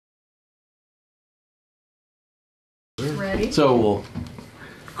Ready? So we'll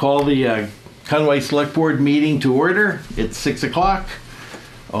call the Conway Selectboard meeting to order. It's 6 o'clock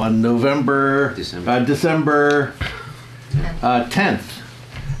on December 10th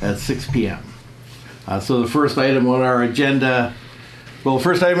at 6 p.m. So the first item on our agenda, the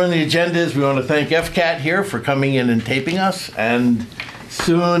first item on the agenda is we want to thank FCAT here for coming in and taping us, and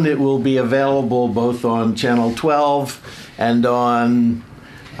soon it will be available both on Channel 12 and on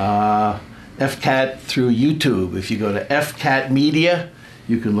FCAT through YouTube. If you go to FCAT Media,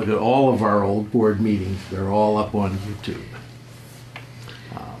 you can look at all of our old board meetings. They're all up on YouTube.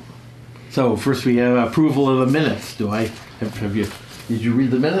 So first we have approval of the minutes. Did you read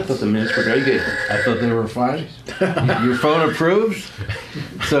the minutes? I thought the minutes were very good. I thought they were fine. Your phone approves.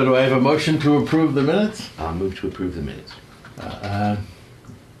 So do I have a motion to approve the minutes? I'll move to approve the minutes. And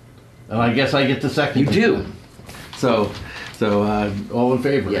I guess I get to second. You do. So all in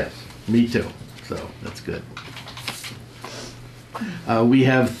favor? Yes. Me too. So that's good. We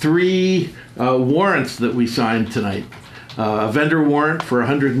have three warrants that we signed tonight. A vendor warrant for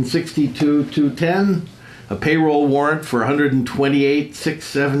 $162,210, a payroll warrant for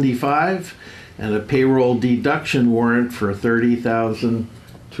 $128,675, and a payroll deduction warrant for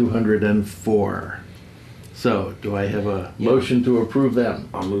 $30,204. So, do I have a motion to approve them?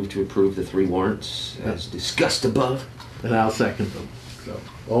 I'll move to approve the three warrants as discussed above. And I'll second them. So,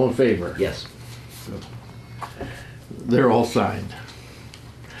 all in favor? Yes. So, they're all signed.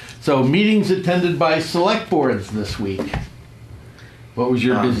 So, meetings attended by select boards this week. What was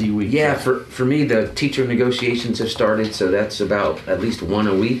your busy week? Yeah, for me, the teacher negotiations have started, so that's about at least one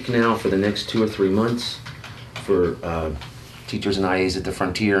a week now for the next 2 or 3 months for teachers and IAs at the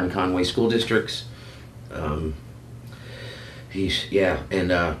Frontier and Conway school districts. Went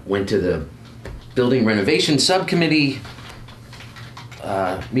to the building renovation subcommittee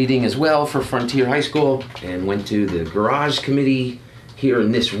meeting as well for Frontier High School, and went to the garage committee here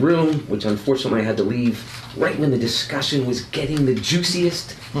in this room, which unfortunately I had to leave right when the discussion was getting the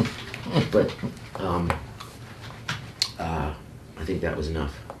juiciest. But I think that was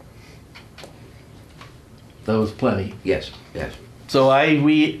enough. That was plenty. Yes. So I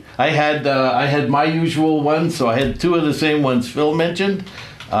had my usual ones. So I had two of the same ones Phil mentioned.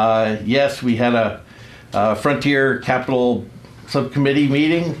 Yes, we had a Frontier Capital Subcommittee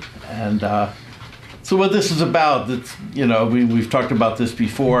meeting, and so what this is about, we've talked about this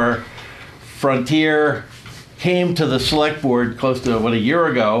before. Frontier came to the select board close to a year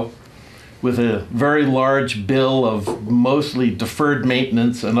ago with a very large bill of mostly deferred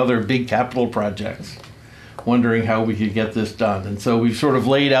maintenance and other big capital projects, wondering how we could get this done. And so we've sort of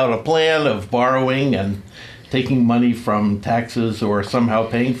laid out a plan of borrowing and taking money from taxes or somehow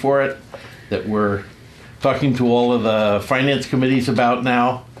paying for it that we're talking to all of the finance committees about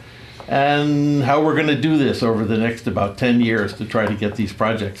now, and how we're going to do this over the next about 10 years to try to get these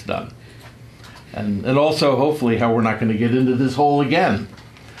projects done. And also, hopefully, how we're not going to get into this hole again.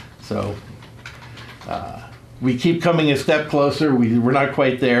 So we keep coming a step closer. We're not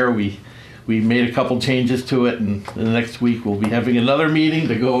quite there. We made a couple changes to it, and the next week we'll be having another meeting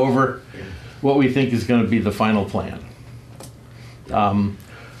to go over what we think is going to be the final plan.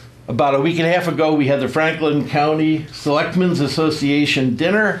 About a week and a half ago, we had the Franklin County Selectmen's Association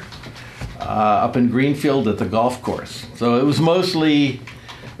dinner up in Greenfield at the golf course. So it was mostly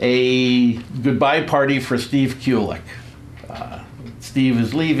a goodbye party for Steve Kulik. Steve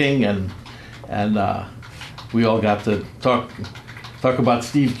is leaving, and we all got to talk about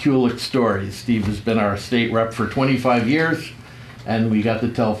Steve Kulik's stories. Steve has been our state rep for 25 years, and we got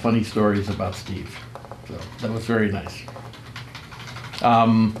to tell funny stories about Steve. So that was very nice.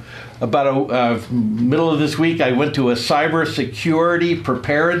 About middle of this week, I went to a cybersecurity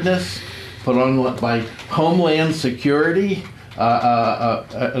preparedness put on by Homeland Security, a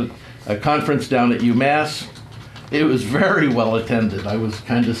conference down at UMass. It was very well attended. I was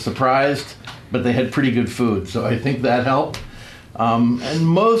kind of surprised, but they had pretty good food, so I think that helped. And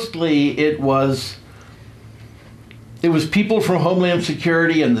mostly it was people from Homeland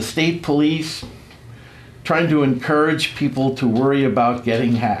Security and the state police trying to encourage people to worry about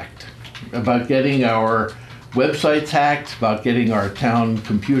getting hacked, about getting our websites hacked, about getting our town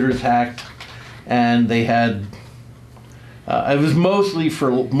computers hacked. And they had, it was mostly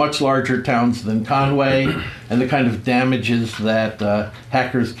for much larger towns than Conway, and the kind of damages that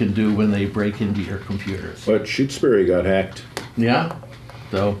hackers can do when they break into your computers. But Shutesbury got hacked. Yeah,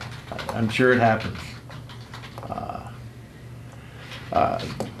 so I'm sure it happens.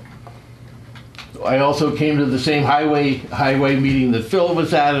 I also came to the same highway meeting that Phil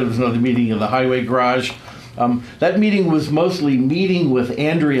was at. It was another meeting in the highway garage. That meeting was mostly meeting with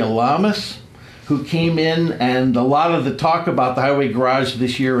Andrea Lamas, who came in, and a lot of the talk about the highway garage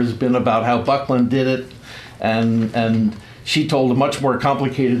this year has been about how Buckland did it, and she told a much more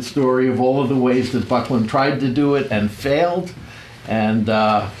complicated story of all of the ways that Buckland tried to do it and failed, and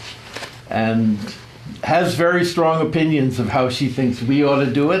has very strong opinions of how she thinks we ought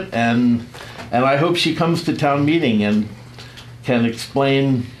to do it, and I hope she comes to town meeting and can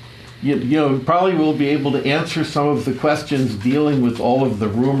explain. You know, probably will be able to answer some of the questions dealing with all of the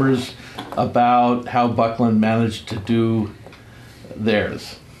rumors about how Buckland managed to do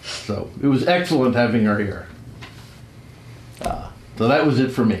theirs. So it was excellent having her here. So that was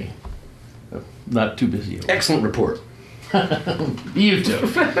it for me. Not too busy. Excellent report. You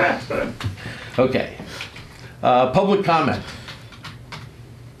too. Okay. Public comment.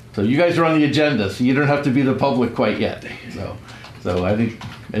 So you guys are on the agenda, so you don't have to be the public quite yet. So I think,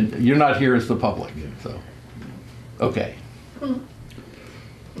 and you're not here as the public, so, okay.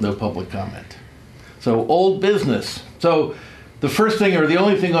 No public comment. So old business. So the first thing, or the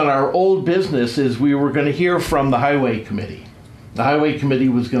only thing on our old business, is we were going to hear from the Highway Committee. The Highway Committee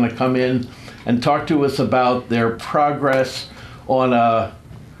was going to come in and talk to us about their progress on a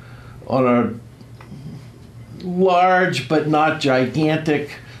large but not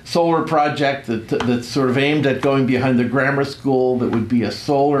gigantic solar project that's sort of aimed at going behind the grammar school, that would be a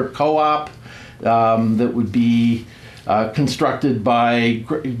solar co-op that would be constructed by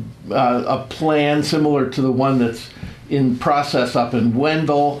a plan similar to the one that's in process up in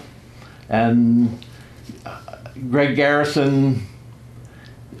Wendell. And Greg Garrison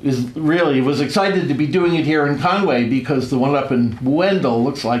was excited to be doing it here in Conway, because the one up in Wendell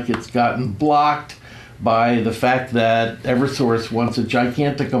looks like it's gotten blocked by the fact that Eversource wants a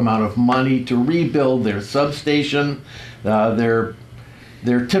gigantic amount of money to rebuild their substation. Their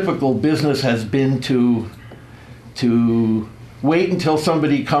typical business has been to wait until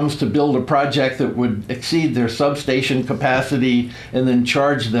somebody comes to build a project that would exceed their substation capacity, and then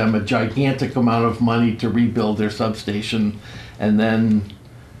charge them a gigantic amount of money to rebuild their substation, and then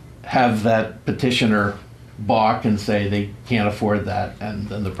have that petitioner balk and say they can't afford that, and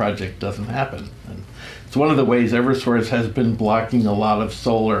then the project doesn't happen. And it's one of the ways Eversource has been blocking a lot of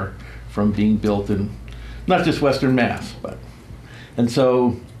solar from being built in not just Western Mass, and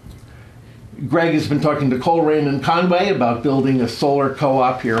so Greg has been talking to Coleraine and Conway about building a solar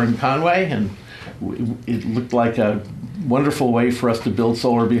co-op here in Conway, and it looked like a wonderful way for us to build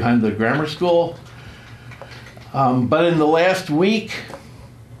solar behind the grammar school. But in the last week,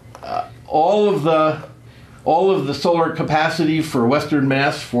 all of the solar capacity for Western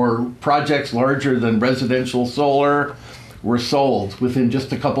Mass for projects larger than residential solar were sold within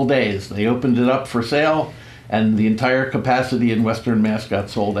just a couple days. They opened it up for sale, and the entire capacity in Western Mass got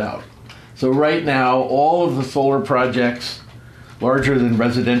sold out. So right now, all of the solar projects larger than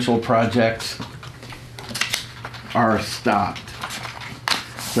residential projects are stopped.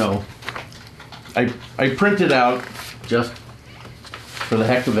 So I printed out, just for the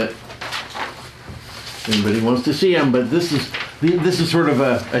heck of it, anybody wants to see them, but this is sort of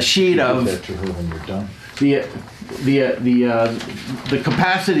a sheet of that to her when you're done. the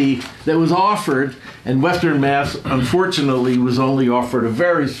capacity that was offered, and Western Mass unfortunately was only offered a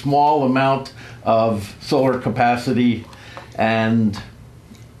very small amount of solar capacity, and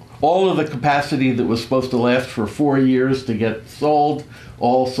all of the capacity that was supposed to last for 4 years to get sold,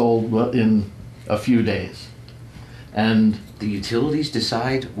 all sold in a few days. And The utilities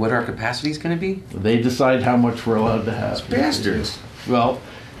decide what our capacity is going to be? they decide how much we're allowed to have. Bastards. Well,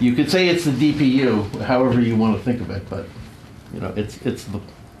 you could say it's the DPU, however you want to think of it, but you know, it's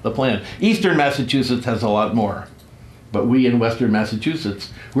the plan. Eastern Massachusetts has a lot more, but we in Western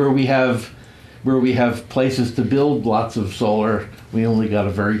Massachusetts, where we have places to build lots of solar, we only got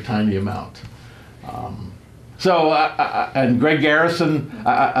a very tiny amount. And Greg Garrison,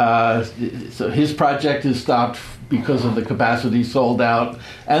 so his project is stopped because of the capacity sold out,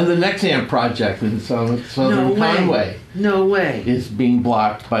 and the Nexamp project in southern Conway No way. is being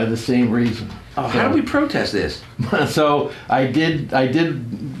blocked by the same reason. Oh, how do we protest this? So I did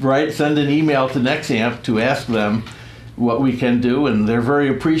send an email to Nexamp to ask them what we can do, and they're very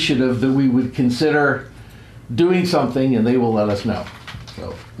appreciative that we would consider doing something, and they will let us know.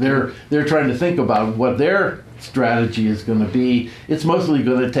 So they're trying to think about what their strategy is going to be. It's mostly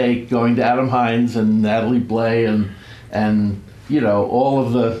going to take going to Adam Hines and Natalie Blais and you know, all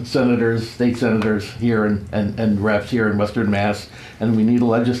of the senators, state senators here and reps here in Western Mass, and we need a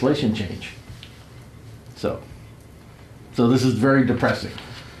legislation change. So this is very depressing,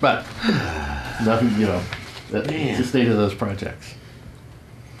 but nothing, you know, that's the state of those projects.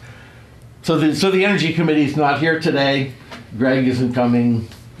 So the Energy Committee is not here today. Greg isn't coming.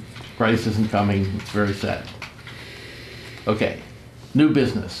 price isn't coming. It's very sad. Okay, new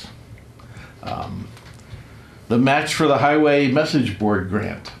business. The match for the highway message board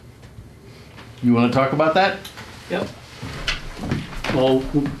grant. You want to talk about that? Yep. Well,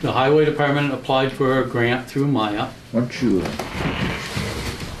 the highway department applied for a grant through Maya. Why don't you,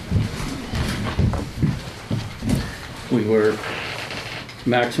 We were,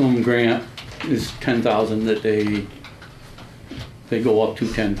 maximum grant is 10,000 that they go up to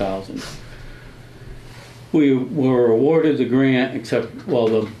 10,000. We were awarded the grant except,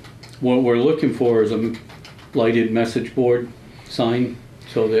 well, what we're looking for is a lighted message board sign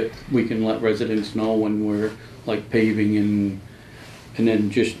so that we can let residents know when we're like paving and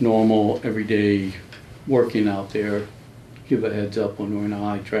then just normal everyday working out there, give a heads up when we're in a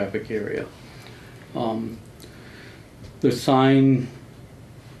high traffic area. The sign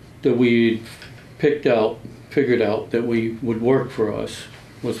that we figured out that we would work for us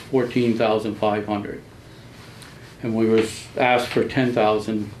was 14,500. And we was asked for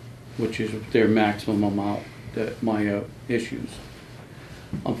 10,000, which is their maximum amount that Maya issues.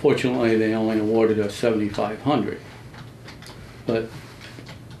 Unfortunately, they only awarded us 7,500. But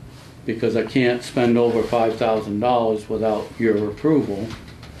because I can't spend over $5,000 without your approval,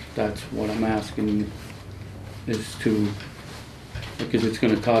 that's what I'm asking is to, because it's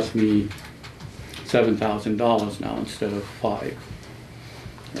gonna cost me $7,000 now instead of $5,000.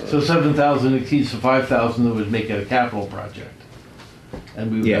 So 7,000 exceeds the 5,000 that would make it a capital project.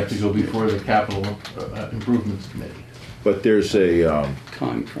 And we would have to Yes. go before the capital improvements committee. but there's a,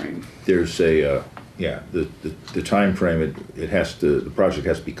 Time frame. yeah, the time frame, it has to, the project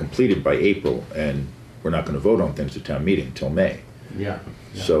has to be completed by April, and we're not gonna vote on things at town meeting until May. Yeah.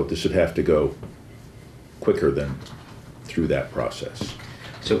 So this would have to go quicker than through that process.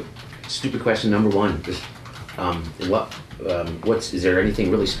 So, stupid question number one. Is there anything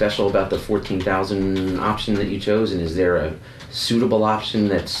really special about the 14,000 option that you chose, and is there a suitable option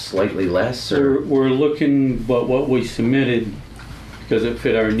that's slightly less? Or We're looking, but what we submitted, because it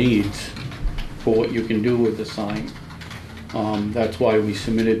fit our needs for what you can do with the sign. That's why we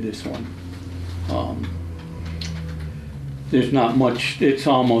submitted this one. There's not much, it's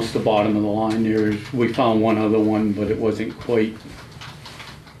almost the bottom of the line. We found one other one, but it wasn't quite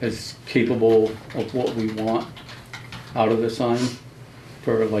as capable of what we want out of the sign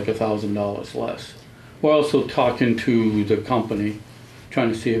for like $1,000 less. We're also talking to the company, trying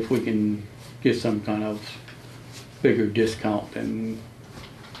to see if we can get some kind of bigger discount, and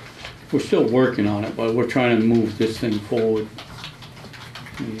we're still working on it, but we're trying to move this thing forward.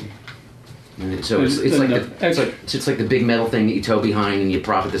 so it's like the big metal thing that you tow behind and you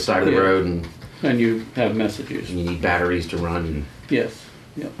prop at the side of the Yeah. road, and And you have messages. you need batteries to run. And Yes,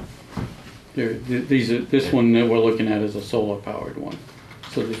 yep. This one that we're looking at is a solar powered one,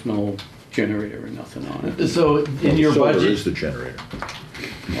 so there's no generator or nothing on it, So in your Solar budget, is the generator,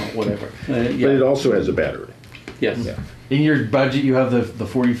 or whatever. but it Yeah, also has a battery. yes, Yeah. in your budget, you have the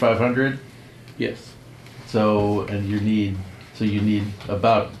 4,500. yes, So, and you need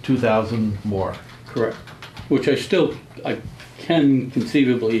about 2,000 more. correct. Which I can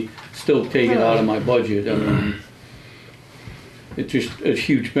conceivably still take it out of my budget. I mean, it's just a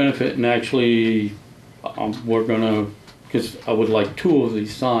huge benefit, and actually, we're gonna, because I would like 2 of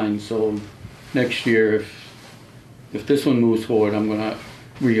these signs, so next year, if this one moves forward, I'm gonna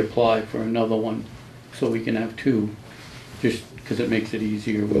reapply for another one, so we can have 2, just because it makes it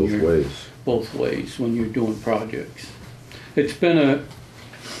easier when Both you're ways. both ways when you're doing projects. It's been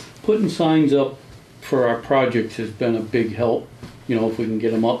putting signs up for our projects has been a big help. You know, if we can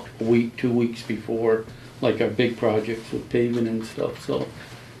get them up a week, 2 weeks before, like our big projects with paving and stuff. So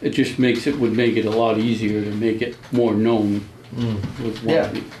it just would make it a lot easier to make it more known with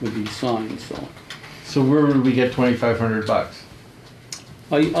with these signs. So where would we get 2,500 bucks?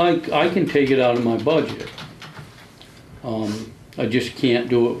 I can take it out of my budget. I just can't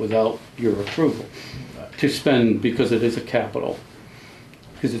do it without your approval to spend, because it is a capital,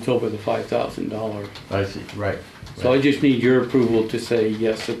 because it's over the $5,000. I see, right. So I just need your approval to say,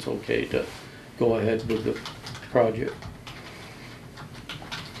 yes, it's okay to go ahead with the project.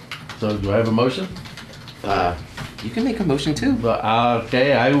 So do I have a motion? you can make a motion too.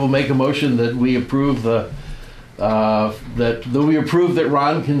 Okay, I will make a motion that we approve that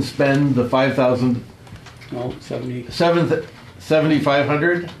Ron can spend the 5,000, No, 70,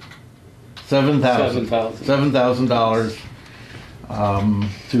 7,500? $7,000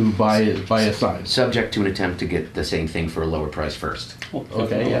 to buy a sign. Subject to an attempt to get the same thing for a lower price first. oh,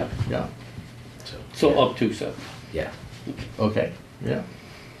 Okay, yeah, So up to 7. Yeah. okay, yeah.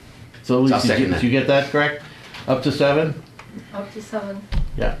 So I'll Lisa, second did that. you get that correct? Up to 7? Up to 7.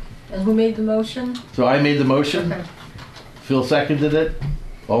 Yeah, And who made the motion? So I made the motion. Okay. Phil seconded it.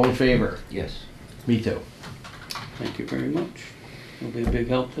 All in favor? Yes. Me too. Thank you very much. It'll be a big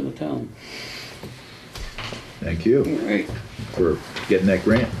help to the town. Thank you All right. for getting that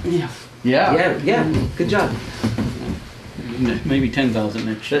grant. Yeah. Yeah. Yeah, good job. Maybe 10,000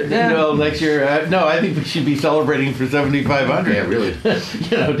 next year. Yeah. No, next year. No, I think we should be celebrating for 7,500. Yeah, really.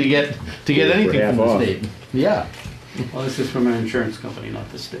 You know, to get For anything half from the off. state. Yeah. Well, this is from an insurance company, not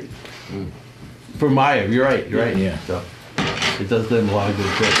the state. For Maya, you're right. You're right. Yeah. So it does them a lot of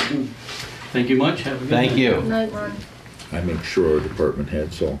good too. Thank you much. Have a good Thank night. you. Good night, Ron. I make sure our department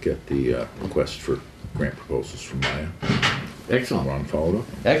heads all get the request for grant proposals from Maya. Excellent. Ron followed up.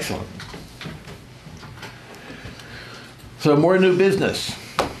 Excellent. So more new business.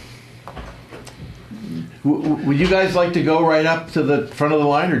 Would you guys like to go right up to the front of the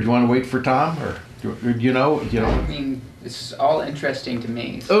line, or do you want to wait for Tom, or do you know? I mean, this is all interesting to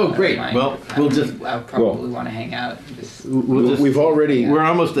me. So Oh, I don't great. mind. Well, we'll just- I'll probably want to hang out. And just, We've already, We're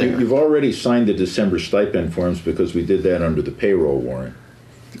almost there. you've already signed the December stipend forms because we did that under the payroll warrant.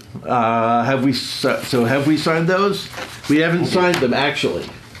 Have we? So have we signed those? We haven't signed them actually.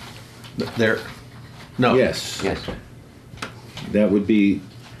 There. No. Yes, Yes. that would be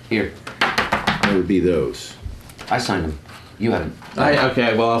Here, those. I signed them. You haven't.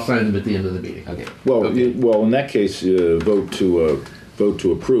 Okay. Well, I'll sign them at the end of the meeting. Okay. Well, Okay. well, in that case, vote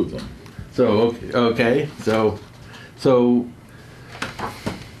to approve them. So okay. So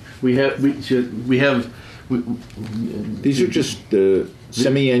we have These are just the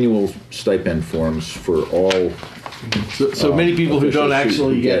semi-annual stipend forms for all. so many people who don't officials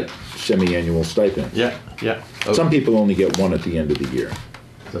actually who get. semi-annual stipends. Yeah. Yeah. Okay. Some people only get one at the end of the year.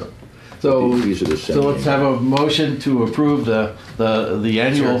 So These are the so let's have a motion to approve the Is there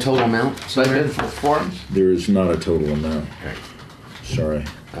annual a total amount somewhere? stipend forms. There is not a total amount. Right. Sorry,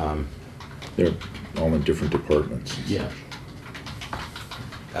 Um, they're all in different departments. Yeah.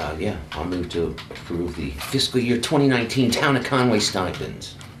 yeah, I'll move to approve the fiscal year 2019 Town of Conway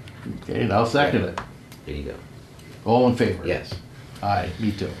stipends. Okay, and I'll second it. There you go. All in favor? Yes. Aye,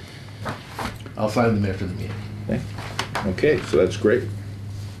 me too. I'll sign them after the meeting. Okay, so that's great.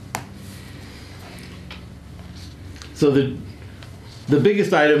 So the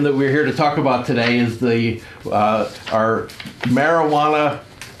biggest item that we're here to talk about today is the our marijuana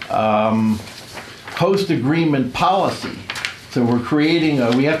host agreement policy. So we're creating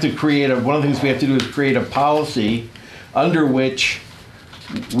we have to create one of the things we have to do is create a policy under which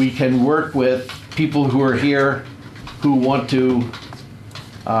we can work with people who are here who want to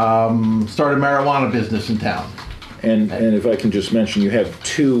start a marijuana business in town. And if I can just mention, you have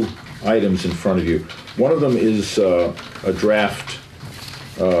two items in front of you. One of them is a draft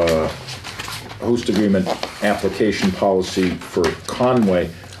host agreement application policy for Conway,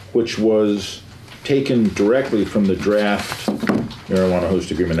 which was taken directly from the draft marijuana host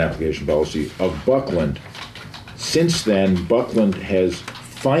agreement application policy of Buckland. Since then, Buckland has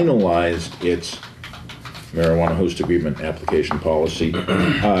finalized its marijuana host agreement application policy,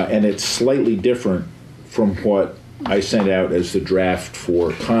 and it's slightly different from what I sent out as the draft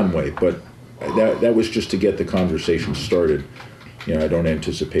for Conway, but that was just to get the conversation started. You know, I don't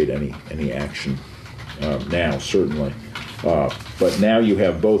anticipate any action now, certainly. But now you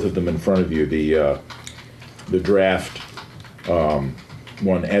have both of them in front of you, the draft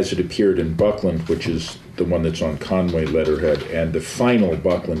one as it appeared in Buckland, which is the one that's on Conway letterhead, and the final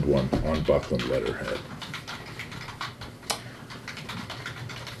Buckland one on Buckland letterhead.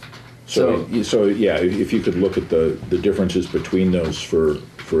 So yeah, if you could look at the differences between those for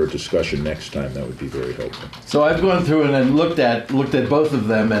a discussion next time, that would be very helpful. So I've gone through and then looked at both of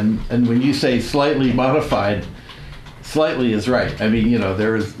them, and when you say slightly modified, slightly is right. I mean, you know,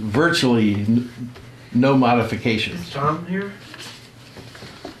 there is virtually no modifications. Is Tom here?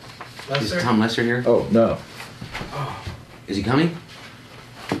 Is Lester? Tom Lester here? Oh, no. Is he coming?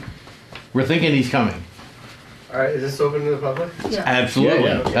 We're thinking he's coming. All right, is this open to the public? Yeah. Absolutely.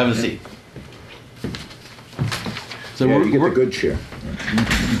 Yeah, yeah. Have a seat. So Yeah, we're, you get the we're- good chair.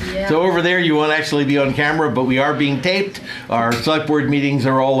 Yeah. So over there, you won't actually be on camera, but we are being taped. Our select board meetings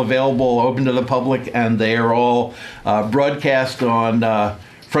are all available, open to the public, and they are all broadcast on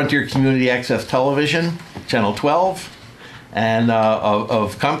Frontier Community Access Television, Channel 12, and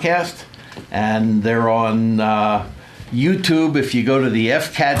of Comcast. And they're on YouTube. If you go to the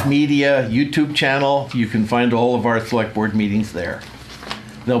FCAT Media YouTube channel, you can find all of our select board meetings there.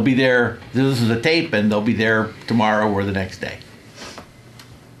 They'll be there. This is a tape, and they'll be there tomorrow or the next day.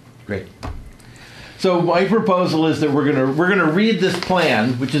 Great. So my proposal is that we're gonna read this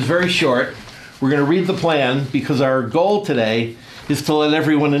plan, which is very short. We're gonna read the plan because our goal today is to let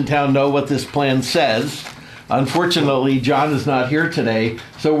everyone in town know what this plan says. Unfortunately, John is not here today,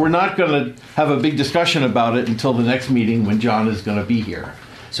 so we're not going to have a big discussion about it until the next meeting when John is going to be here.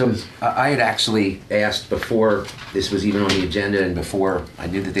 So I had actually asked before this was even on the agenda and before I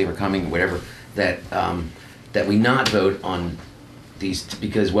knew that they were coming, whatever, that that we not vote on these,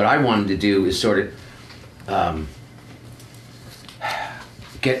 because what I wanted to do is sort of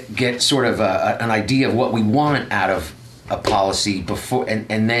get sort of an idea of what we want out of a policy before,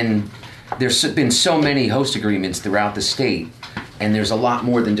 and then there's been so many host agreements throughout the state, and there's a lot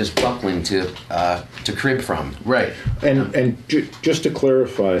more than just Buckland to crib from. Right. And just to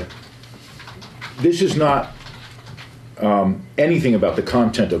clarify, this is not anything about the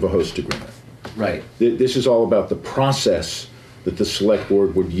content of a host agreement. Right. This is all about the process that the select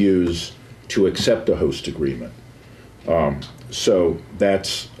board would use to accept a host agreement. So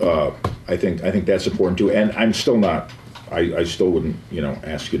that's, I think that's important too. And I'm still not, I still wouldn't,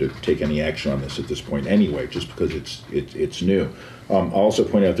 ask you to take any action on this at this point anyway, just because it's new. I'll also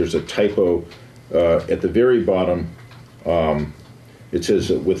point out there's a typo at the very bottom. It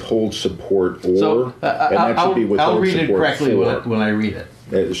says withhold support or, So and that should be withhold I'll read it support correctly for. when I read it.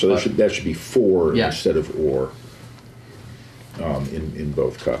 So that should be for Yeah. instead of or in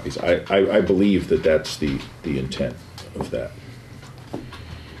both copies. I believe that's the intent of that.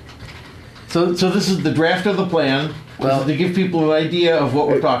 So this is the draft of the plan. Well- This is to give people an idea of what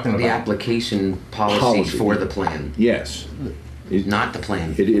we're talking The about. application policy Policy. for the plan, Yes. not the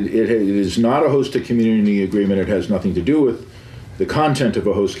plan. It is not a host community agreement. It has nothing to do with the content of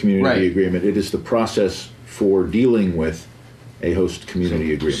a host community Right. agreement. It is the process for dealing with a host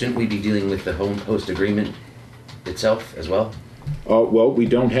community agreement. Shouldn't we be dealing with the host agreement itself as well? Well, we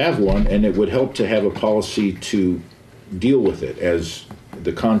don't have one, and it would help to have a policy to deal with it, as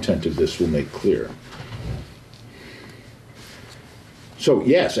the content of this will make clear. So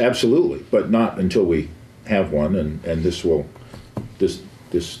yes, absolutely, but not until we have one, and this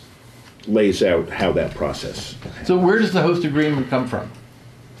lays out how that process. So where does the host agreement come from?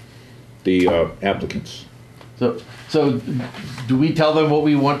 The applicants. So do we tell them what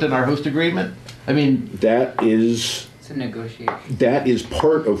we want in our host agreement? I mean, That is It's a negotiation.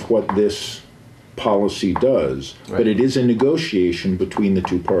 part of what this policy does, but Right. it is a negotiation between the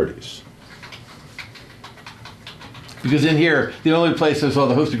two parties. because in here, the only place I saw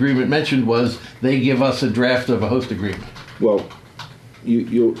the host agreement mentioned was they give us a draft of a host agreement. Well,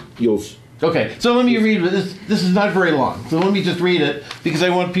 you'll Okay, so let me read this. This is not very long, so let me just read it because I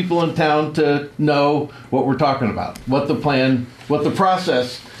want people in town to know what we're talking about, what the plan, what the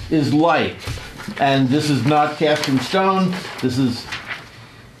process is like. And this is not cast in stone. This is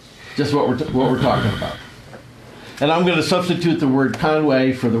just what we're talking about. And I'm going to substitute the word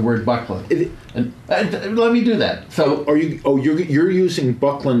Conway for the word Buckland. And let me do that. So Are you? Oh, you're using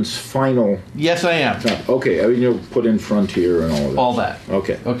Buckland's final. yes, I am. Okay, I mean you'll put in Frontier and all of that. All that.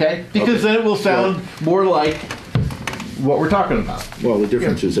 Okay. Okay? Because Okay. then it will sound more like what we're talking about. Well, the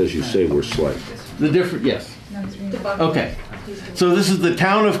difference is, as you say, we're slight. The different, yes. Okay. So this is the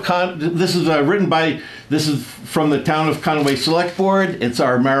town of this is this is from the town of Conway Selectboard. It's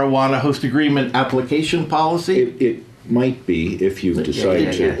our marijuana host agreement application policy. It might be if you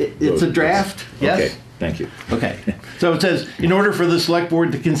decide to. It's a draft, yes? Okay, thank you. Okay. So it says, in order for the select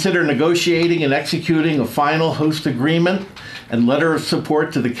board to consider negotiating and executing a final host agreement and letter of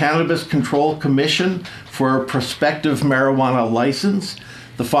support to the Cannabis Control Commission for a prospective marijuana license,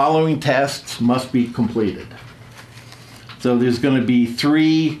 the following tasks must be completed. So there's going to be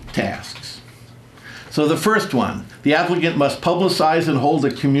 3 tasks. So the first one, the applicant must publicize and hold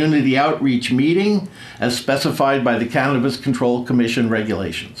a community outreach meeting as specified by the Cannabis Control Commission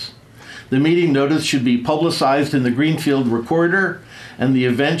regulations. The meeting notice should be publicized in the Greenfield Recorder, and the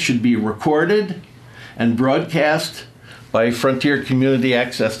event should be recorded and broadcast by Frontier Community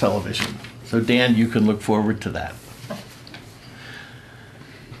Access Television. So Dan, you can look forward to that.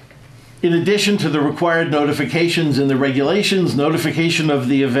 In addition to the required notifications in the regulations, notification of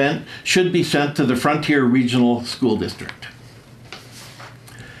the event should be sent to the Frontier Regional School District.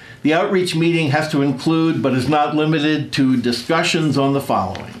 The outreach meeting has to include, but is not limited to, discussions on the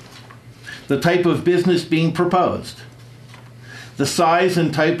following: the type of business being proposed, the size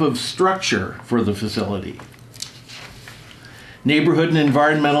and type of structure for the facility, neighborhood and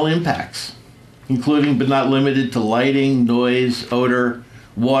environmental impacts, including but not limited to lighting, noise, odor,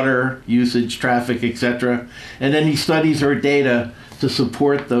 water usage, traffic, etc., and any studies or data to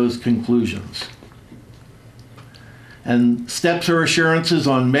support those conclusions. And steps or assurances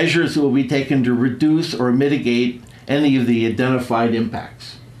on measures that will be taken to reduce or mitigate any of the identified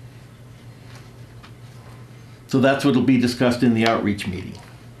impacts. So that's what will be discussed in the outreach meeting.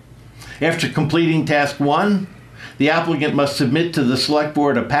 After completing task 1, the applicant must submit to the select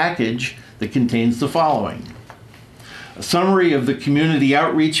board a package that contains the following: a summary of the community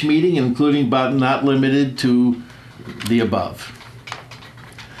outreach meeting, including but not limited to the above.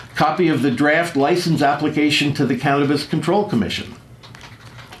 Copy of the draft license application to the Cannabis Control Commission.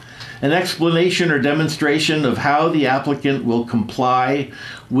 An explanation or demonstration of how the applicant will comply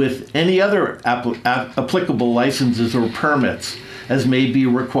with any other applicable licenses or permits as may be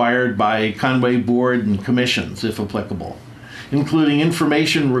required by Conway Board and commissions, if applicable, including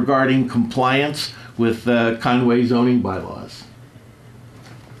information regarding compliance with Conway zoning bylaws.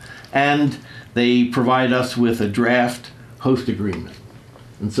 And they provide us with a draft host agreement.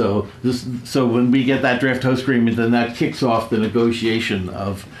 And so when we get that draft host agreement, then that kicks off the negotiation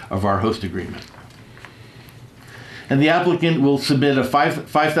of our host agreement. And the applicant will submit a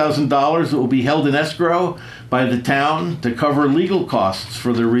 $5,000 that will be held in escrow by the town to cover legal costs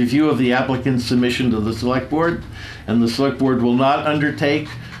for the review of the applicant's submission to the select board. And the select board will not undertake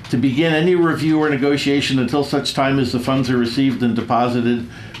to begin any review or negotiation until such time as the funds are received and deposited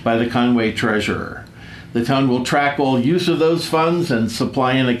by the Conway treasurer. The town will track all use of those funds and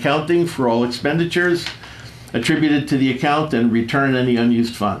supply an accounting for all expenditures attributed to the account and return any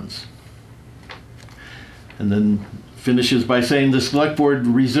unused funds. And then finishes by saying the select board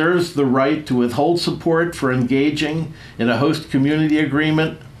reserves the right to withhold support for engaging in a host community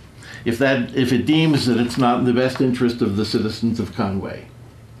agreement if it deems that it's not in the best interest of the citizens of Conway.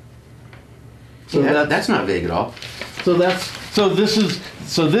 So that's not vague at all. So this is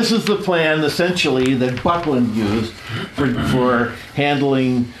the plan essentially that Buckland used for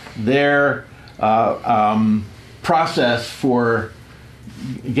handling their process for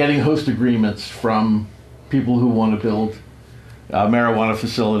getting host agreements from people who want to build marijuana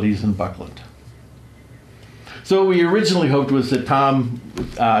facilities in Buckland. So what we originally hoped was that Tom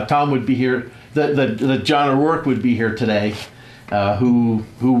would be here, that John O'Rourke would be here today, who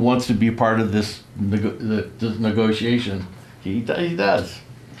wants to be part of this negotiation. He does,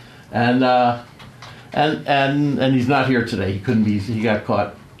 and he's not here today. He couldn't be. He got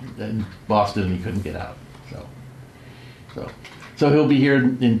caught in Boston and he couldn't get out. So he'll be here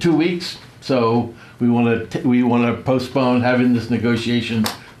in 2 weeks. So we want to postpone having this negotiation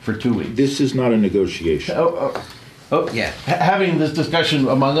for 2 weeks. This is not a negotiation. Oh, Yeah. Having this discussion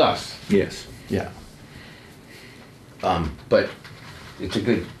among us. Yes. Yeah. But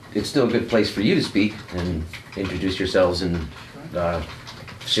it's still a good place for you to speak and introduce yourselves and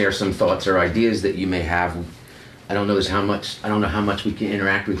share some thoughts or ideas that you may have. I don't know how much we can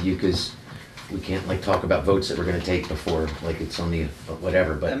interact with you because we can't talk about votes that we're going to take before it's on the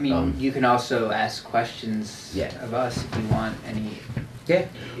whatever. But I mean, you can also ask questions of us if you want any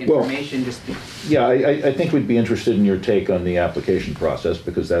information. I think we'd be interested in your take on the application process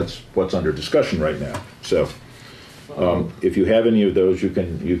because that's what's under discussion right now. So if you have any of those, you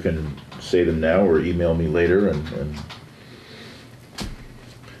can say them now or email me later. And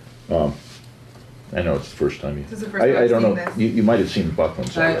I know it's the first time This is the first time I I've don't seen know. this. You might have seen the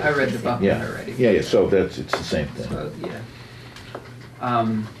Buckland. I read the Buckland already. Yeah. So it's the same thing. So, yeah.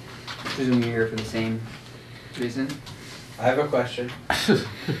 Presume you're here for the same reason. I have a question.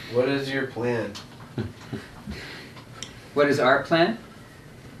 What is your plan? What is our plan?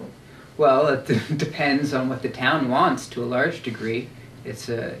 Well, it depends on what the town wants to a large degree. It's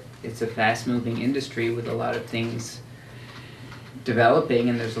a fast-moving industry with a lot of things developing,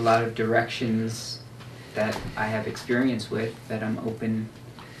 and there's a lot of directions that I have experience with that I'm open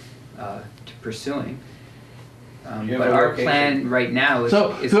to pursuing. You have But a our location? plan right now is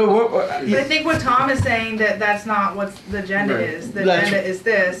But I think what Tom is saying that's not what the agenda Right. is. The agenda is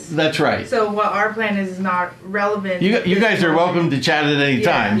this. That's right. So what our plan is not relevant. You at this guys are moment. welcome to chat at any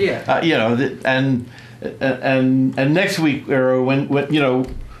time. Yeah. And next week or when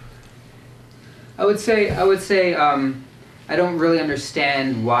I would say I don't really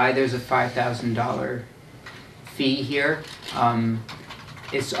understand why there's a $5,000 fee here.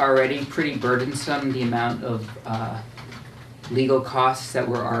 It's already pretty burdensome, the amount of legal costs that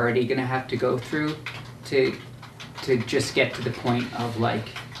we're already going to have to go through to just get to the point of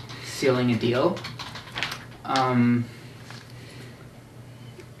sealing a deal. I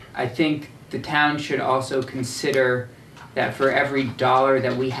think the town should also consider that for every dollar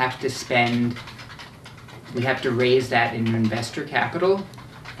that we have to spend, we have to raise that in investor capital,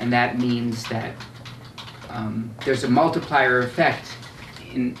 and that means that there's a multiplier effect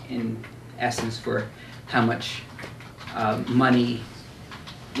in essence for how much money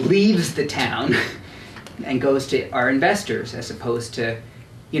leaves the town and goes to our investors, as opposed to,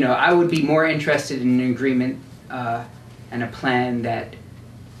 I would be more interested in an agreement and a plan that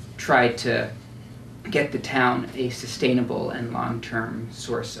tried to get the town a sustainable and long-term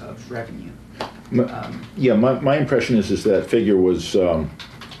source of revenue. Yeah, my impression is that figure was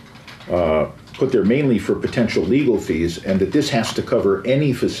put there mainly for potential legal fees, and that this has to cover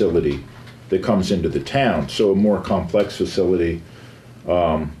any facility that comes into the town. So a more complex facility,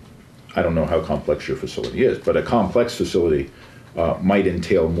 I don't know how complex your facility is, but a complex facility might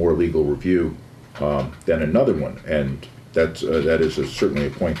entail more legal review than another one, and that is certainly a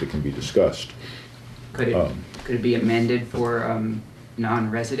point that can be discussed. Could it be amended for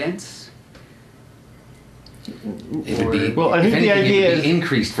non-residents? It would be, Well, I if think the anything, idea it would be is-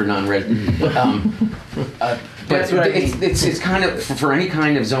 increased for non-resident. But That's what I mean. it's kind of, for any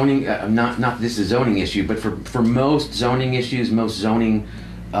kind of zoning, not this is a zoning issue, but for most zoning issues, most zoning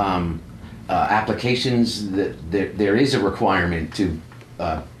applications, there is a requirement to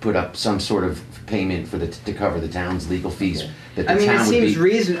put up some sort of payment to cover the town's legal fees. That the I mean, it town would seems be-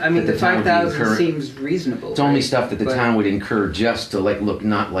 reason. I mean, that the town would be 5,000 incur- seems reasonable. It's only right? stuff that the But- town would incur just to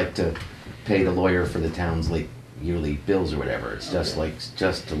not like to pay the lawyer for the town's yearly bills or whatever. It's just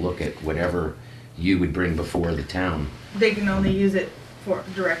just to look at whatever you would bring before the town. They can only use it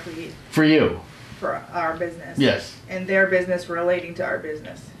directly For you, for our business. yes, And their business relating to our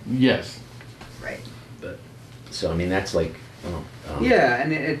business, yes. right? So I mean, that's like, Yeah,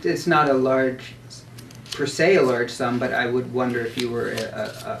 and it's not a large, per se, a large sum, but I would wonder if you were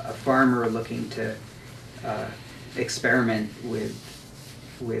a farmer looking to experiment with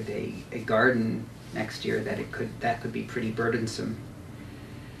a garden next year, that could be pretty burdensome.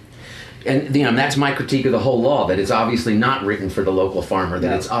 And that's my critique of the whole law, that it's obviously not written for the local farmer, that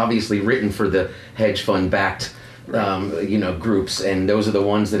No. it's obviously written for the hedge fund backed groups, and those are the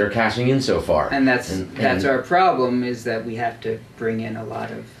ones that are cashing in so far. And that's our problem, is that we have to bring in a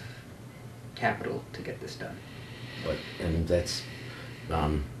lot of capital to get this done. And that's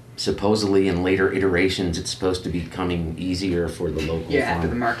supposedly in later iterations, it's supposed to be becoming easier for the local Yeah, after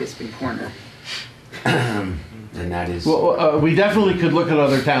the farmer. market's been cornered. And that is. Well, we definitely could look at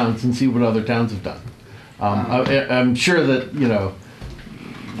other towns and see what other towns have done. I'm sure that,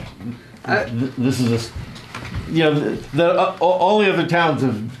 this is all the other towns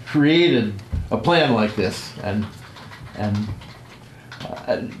have created a plan like this, and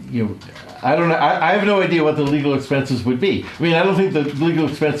I don't know. I have no idea what the legal expenses would be. I mean, I don't think the legal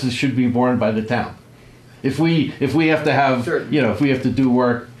expenses should be borne by the town. If we have to have, Sure. if we have to do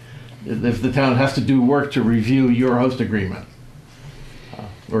work, if the town has to do work to review your host agreement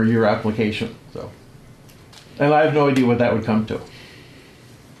or your application, so. And I have no idea what that would come to.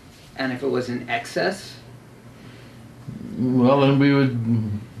 And if it was in excess, Well, then we would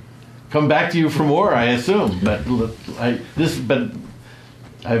come back to you for more, I assume. But I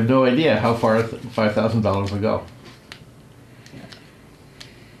have no idea how far $5,000 would go.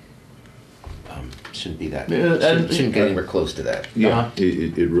 Shouldn't be that. And- Shouldn't get anywhere close to that. Yeah,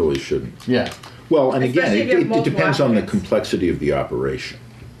 it really shouldn't. Yeah. Well, and again, Especially if you have it multiple depends on the applicants. complexity of the operation.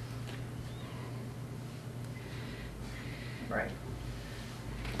 Right.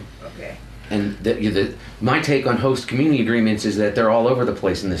 Okay. And my take on host community agreements is that they're all over the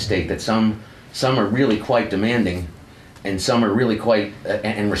place in the state. That some are really quite demanding, and some are really quite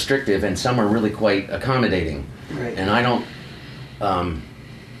and restrictive, and some are really quite accommodating. right? And I don't,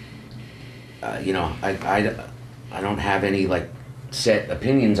 I don't have any set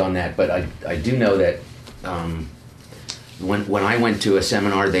opinions on that, but I do know that when I went to a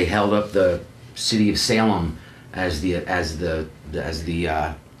seminar, they held up the city of Salem as the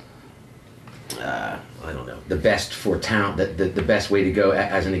I don't know, the best for town, the best way to go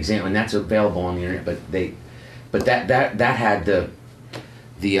as an example, and that's available on the internet. But that had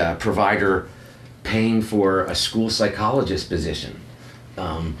the provider paying for a school psychologist position,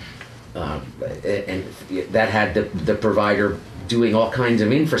 and that had the provider doing all kinds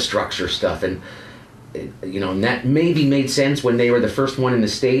of infrastructure stuff, and and that maybe made sense when they were the first one in the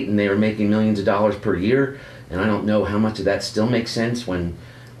state and they were making millions of dollars per year. And I don't know how much of that still makes sense when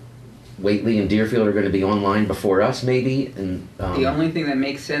Whately and Deerfield are going to be online before us, maybe. And The only thing that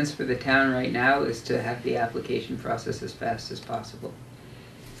makes sense for the town right now is to have the application process as fast as possible.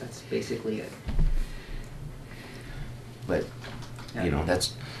 That's basically it. But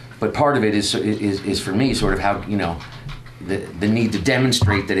but part of it is for me sort of how the need to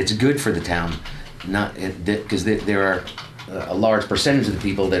demonstrate that it's good for the town, not because there are a large percentage of the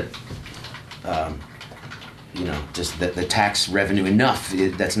people that just the tax revenue enough.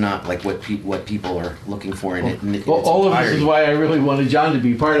 That's not like what people are looking for in it. In its All of this is entirety. why I really wanted John to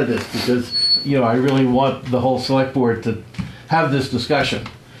be part of this, because I really want the whole select board to have this discussion.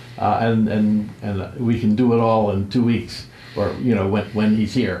 and we can do it all in 2 weeks, or, you know, when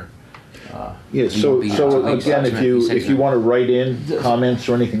he's here. Yeah, won't so, be- so again, if you want to write in comments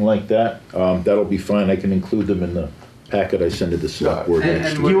or anything like that, that'll be fine. I can include them in the packet I send to the select board And-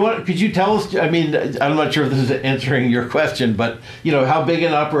 next and week. Could you tell us, I mean, I'm not sure if this is answering your question, but, you know, how big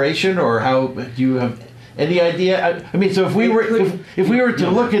an operation, or how, do you have any idea? I mean, so if we were, if we were to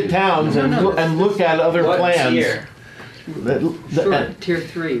look at towns No, no, and look at other What plans. tier? Sure, tier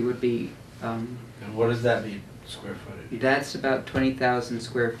 3 would be, And what does that mean, square footage? that's about 20,000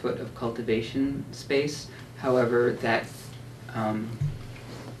 square foot of cultivation space. However, that,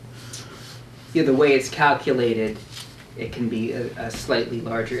 yeah, the way it's calculated, it can be a slightly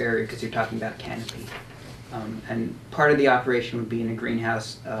larger area because you're talking about canopy. And part of the operation would be in a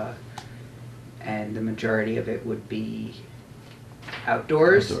greenhouse, and the majority of it would be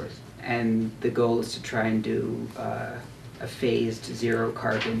outdoors. Outdoors. And the goal is to try and do a phased zero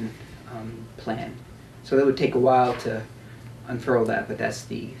carbon plan. So that would take a while to unfurl that, but that's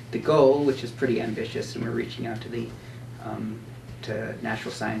the goal, which is pretty ambitious, and we're reaching out to the to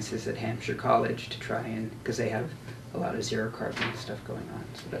natural sciences at Hampshire College to try and, because they have a lot of zero carbon stuff going on.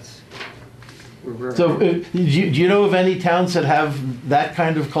 So that's we're So, do you know of any towns that have that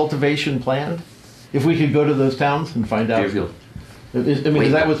kind of cultivation planned? If we could go to those towns and find out. Deerfield. I mean,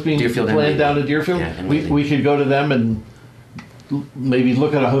 is that what's being Deerfield and planned down Whately. at Deerfield? Yeah, and We Whately. could go to them and maybe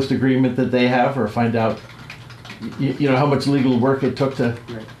look at a host agreement that they have, or find out, you know, how much legal work it took to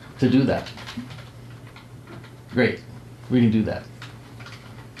Right. do that. Great, we can do that.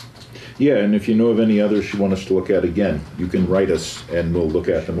 Yeah, and if you know of any others you want us to look at, again, you can write us and we'll look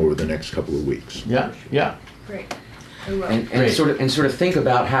at them over the next couple of weeks. Yeah, yeah. Great. We will. And Great. sort of think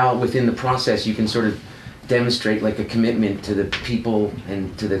about how within the process you can sort of demonstrate like a commitment to the people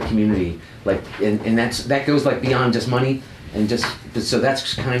and to the community, like, and that goes like beyond just money, and just, so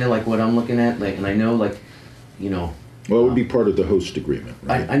that's kind of like what I'm looking at, like, and I know, like, you know, Well, it would be part of the host agreement,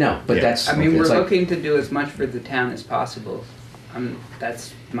 right? I know, but Yeah. that's, I mean, we're it's like, looking to do as much for the town as possible.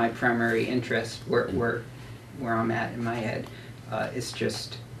 That's my primary interest, where I'm at in my head. It's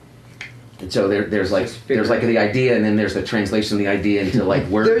just, and so there's like, Just there's like figure- the idea, and then there's the translation of the idea into like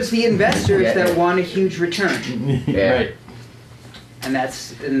work. there's the investors Yeah. that want a huge return, Yeah. Right. and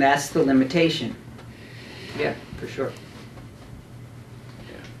that's the limitation. Yeah, for sure.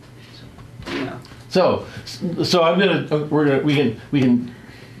 You know, So we can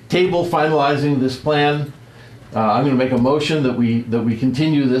table finalizing this plan. I'm gonna make a motion that we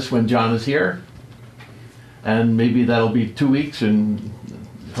continue this when John is here. And maybe that'll be 2 weeks, and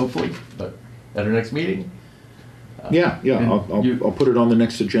hopefully, but at our next meeting. Yeah, yeah, And you- I'll put it on the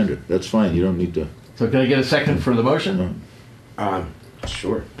next agenda. That's fine, you don't need to. So can I get a second for the motion?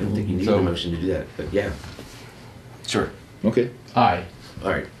 Sure, I don't think you need So- a motion to do that, but yeah. Sure, Okay, Aye.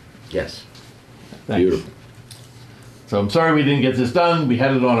 all right, yes. Thanks. beautiful. So I'm sorry we didn't get this done. We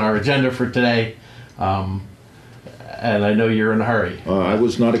had it on our agenda for today. And I know you're in a hurry. I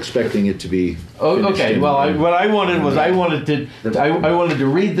was not expecting it to be. Oh, finished okay. in- Well, what I wanted was I wanted to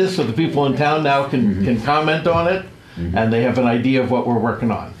read this so the people in town now can comment on it, and they have an idea of what we're working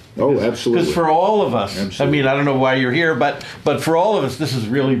on. Oh, absolutely. Because for all of us, Absolutely. I mean, I don't know why you're here, but for all of us, this is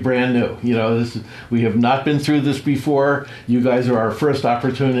really brand new. You know, we have not been through this before. You guys are our first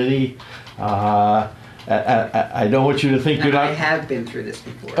opportunity. I don't want you to think you're and I not. have been through this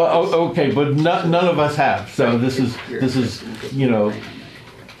before. Oh, okay, but none of us have. So this is, you know,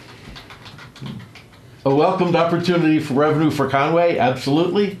 a welcomed opportunity for revenue for Conway,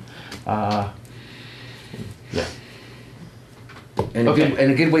 absolutely. Yeah. And Okay.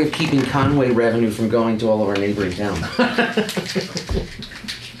 a good way of keeping Conway revenue from going to all of our neighboring towns.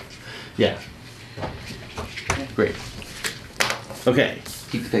 Yeah. Great. Okay.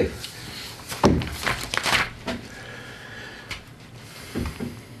 Keep the faith.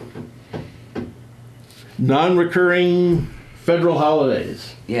 Non-recurring federal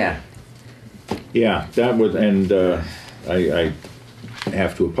holidays. Yeah. Yeah, that was, and I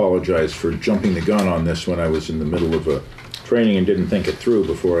have to apologize for jumping the gun on this when I was in the middle of a training and didn't think it through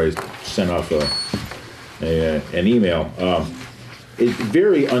before I sent off an email. It's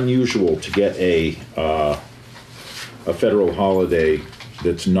very unusual to get a federal holiday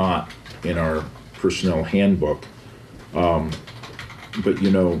that's not in our personnel handbook. But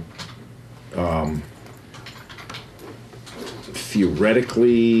you know,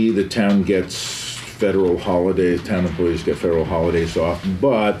 theoretically, the town gets federal holidays, town employees get federal holidays off,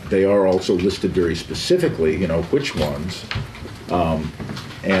 but they are also listed very specifically, you know, which ones. Ian?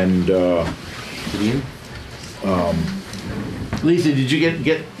 Lisa, did you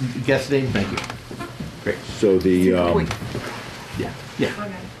get guest name? Thank you. Great. So the, Yeah. Yeah.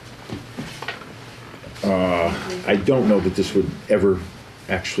 Okay. I don't know that this would ever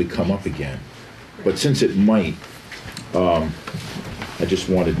actually come up again. But since it might, I just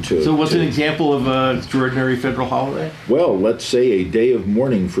wanted to... So what's an example of an extraordinary federal holiday? Well, let's say a day of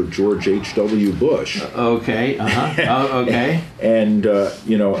mourning for George H.W. Bush. Okay, okay. And,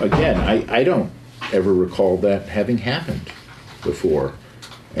 you know, again, I don't ever recall that having happened before.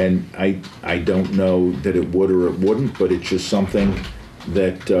 And I don't know that it would or it wouldn't, but it's just something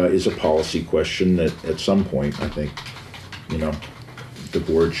that is a policy question that at some point, I think, you know, the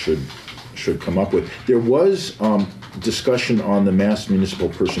board should come up with. There was discussion on the Mass Municipal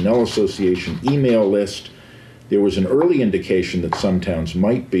Personnel Association email list. There was an early indication that some towns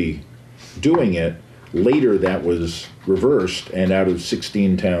might be doing it. Later that was reversed, and out of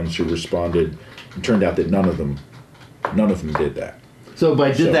 16 towns who responded, it turned out that none of them did that. So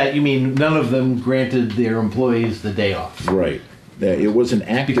by did that, you mean none of them granted their employees the day off? Right. It was an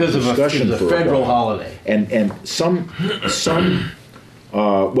active discussion because of a federal holiday. And some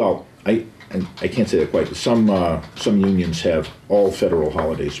well, I can't say that quite, but some unions have all federal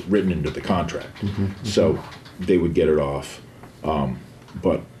holidays written into the contract, so they would get it off.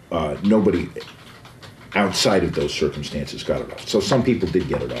 But nobody outside of those circumstances got it off. So some people did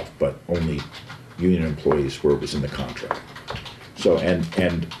get it off, but only union employees where it was in the contract. So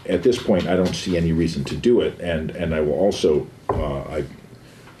and at this point, I don't see any reason to do it, and I will also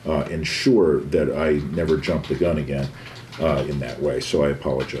ensure that I never jump the gun again in that way. So I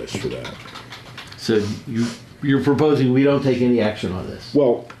apologize for that. So you're proposing we don't take any action on this?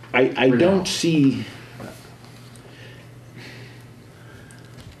 Well, I don't see.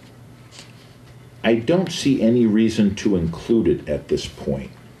 I don't see any reason to include it at this point.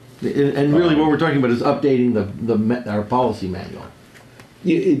 And really, what we're talking about is updating our policy manual.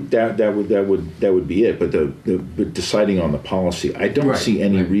 That would be it. But deciding on the policy, I don't see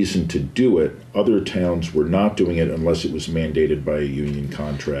any reason to do it. Other towns were not doing it unless it was mandated by a union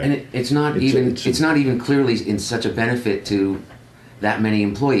contract. And it's not even clearly in such a benefit to that many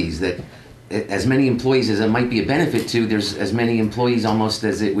employees. That as many employees as it might be a benefit to, there's as many employees almost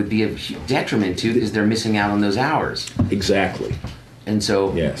as it would be a detriment to, because they're missing out on those hours. Exactly. And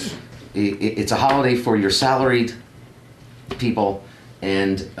so yes, it's a holiday for your salaried people.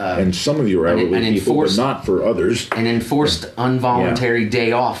 And some of your hourly people, but not for others. An enforced involuntary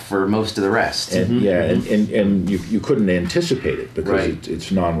day off for most of the rest. And and you couldn't anticipate it because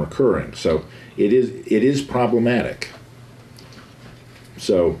it's non-recurring. So it is problematic.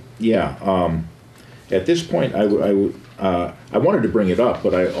 So at this point I wanted to bring it up,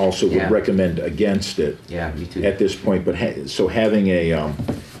 but I also would recommend against it. Yeah, me too. At this point, but so having a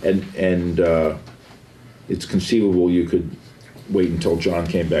it's conceivable you could wait until John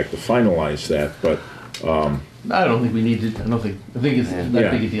came back to finalize that, but I don't think we need to. I think it's that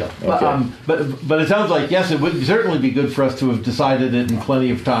big a deal. Okay. But it sounds like yes, it would certainly be good for us to have decided it in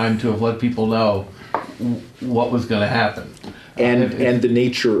plenty of time to have let people know what was going to happen. And the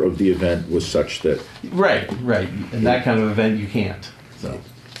nature of the event was such that right, and that kind of event you can't. So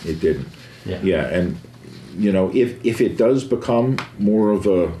it didn't. Yeah, and you know, if it does become more of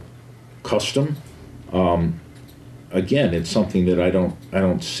a custom. Again, it's something that I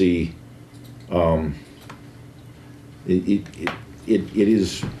don't see. It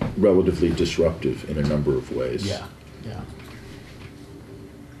is relatively disruptive in a number of ways. Yeah.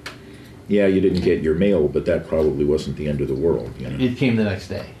 Yeah, you didn't get your mail, but that probably wasn't the end of the world. You know? It came the next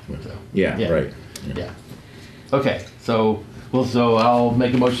day. So. Yeah. Right. Yeah. Okay, so I'll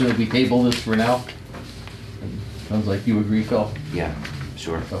make a motion that we table this for now. Sounds like you agree, Phil. Yeah,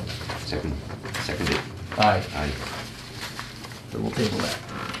 sure. So. Second. Aye. Aye. So we'll table that.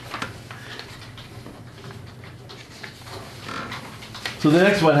 So the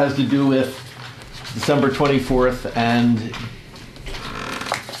next one has to do with December 24th and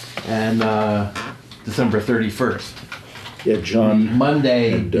December 31st. Yeah, John.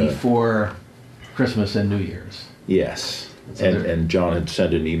 Monday before Christmas and New Year's. Yes, So and John had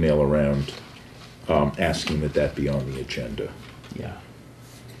sent an email around asking that be on the agenda. Yeah.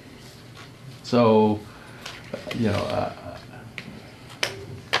 So, you know,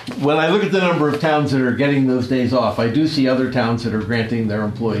 when I look at the number of towns that are getting those days off, I do see other towns that are granting their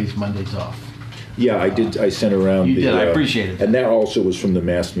employees Mondays off. Yeah, I did. I sent around. You did. I appreciated that. And that also was from the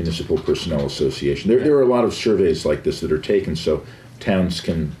Mass Municipal Personnel Association. There are a lot of surveys like this that are taken so towns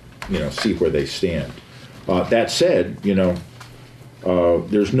can, you know, see where they stand. That said, you know,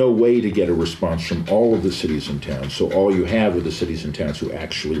 there's no way to get a response from all of the cities and towns. So all you have are the cities and towns who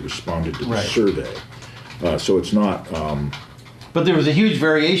actually responded to the survey. So it's not But there was a huge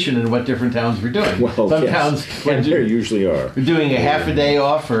variation in what different towns were doing. Well, Some yes, towns were and there usually are. doing a half a day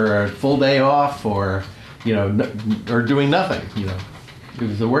off or a full day off, or or doing nothing. It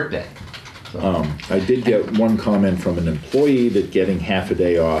was a work day. So. I did get one comment from an employee that getting half a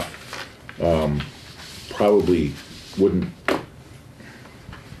day off probably wouldn't.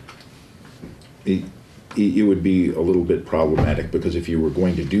 It would be a little bit problematic, because if you were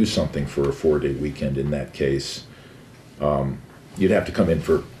going to do something for a 4-day weekend in that case, you'd have to come in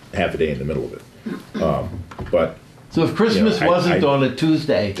for half a day in the middle of it. But So if Christmas wasn't on a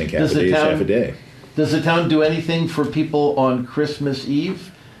Tuesday, I think half a day is half a day. Does the town do anything for people on Christmas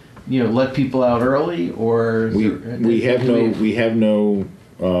Eve? Let people out early, or We have no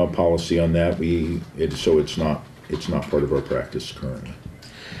policy on that. So it's not part of our practice currently.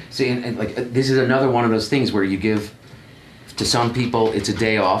 See, and like this is another one of those things where you give to some people it's a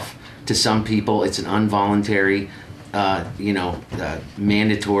day off, to some people it's an involuntary,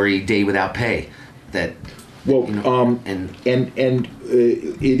 mandatory day without pay. That Well, and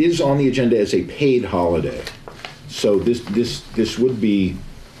it is on the agenda as a paid holiday. So this would be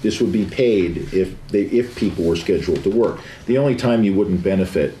paid if people were scheduled to work. The only time you wouldn't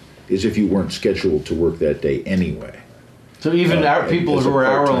benefit is if you weren't scheduled to work that day anyway. So even our people as a who are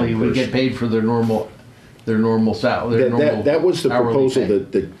part-time hourly would person. get paid for their normal salary. That was the hourly proposal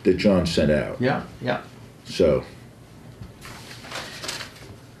pay. that John sent out. Yeah. So,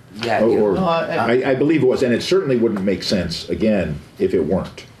 yeah, or No, I believe it was, and it certainly wouldn't make sense again if it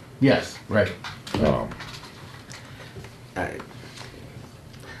weren't. Yes, right.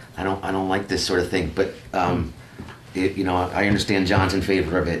 I don't like this sort of thing, but I understand John's in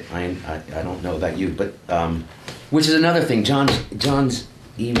favor of it. I don't know about you, but which is another thing. John's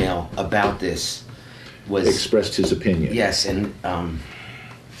email about this was Expressed his opinion. yes, and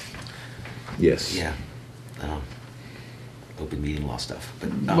Yes. yeah, open meeting law stuff. But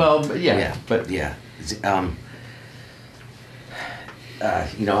But yeah,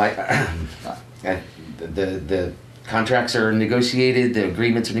 the contracts are negotiated, the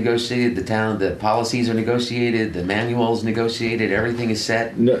agreements are negotiated, the policies are negotiated, the manuals negotiated, everything is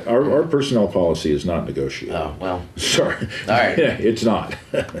set. No, our personnel policy is not negotiated. Oh well, Sorry. all right. Yeah, it's not.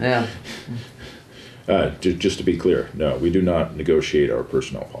 Yeah. Just to be clear, no, we do not negotiate our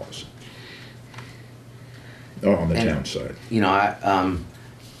personnel policy. Oh, on the And- town side.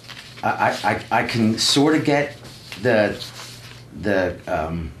 I can sort of get the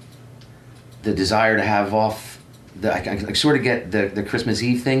desire to have off. I can sort of get the Christmas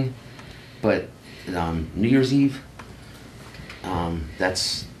Eve thing, but New Year's Eve,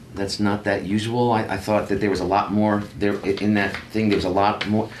 that's not that usual. I thought that there was a lot more there in that thing. There was a lot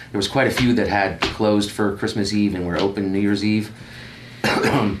more. There was quite a few that had closed for Christmas Eve and were open New Year's Eve,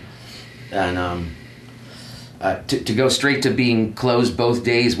 and to go straight to being closed both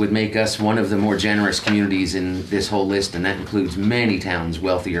days would make us one of the more generous communities in this whole list, and that includes many towns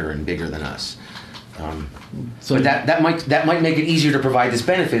wealthier and bigger than us. So But that might make it easier to provide this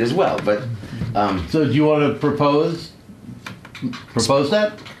benefit as well. But So do you want to propose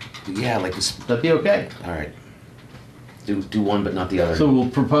that? yeah, like this. That'd be okay. All right. Do one, but not the other. So we'll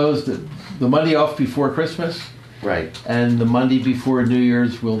propose that the Monday off before Christmas Right. and the Monday before New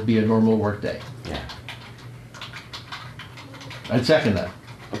Year's will be a normal work day. Yeah. I'd second that.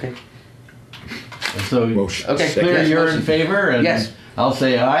 Okay. And so Motion. Okay. Second. clear, Yes, you're motion. in favor, and Yes. I'll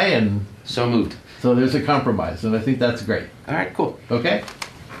say aye, and So moved. so there's a compromise, and I think that's great. All right. Cool. Okay?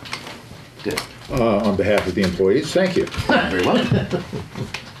 Good. On behalf of the employees, thank you. Very well.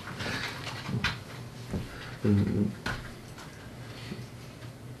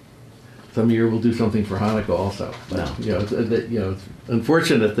 Some year we'll do something for Hanukkah also. But, No. it's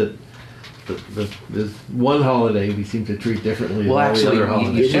unfortunate that there's one holiday we seem to treat differently Well, than all actually, the other you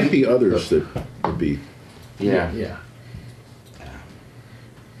holidays. There might be others that would be. Yeah. Yeah.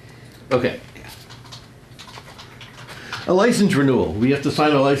 Okay. A license renewal. We have to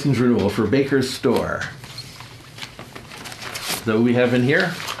sign a license renewal for Baker's Store. So we have in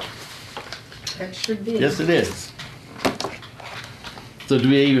here? That should be. Yes, it is. So do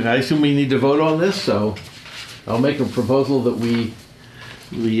we, I assume we need to vote on this, so I'll make a proposal that we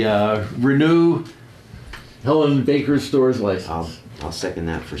renew Helen Baker's Store's license. I'll second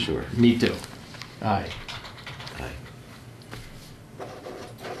that for sure. Me too. Aye. Aye.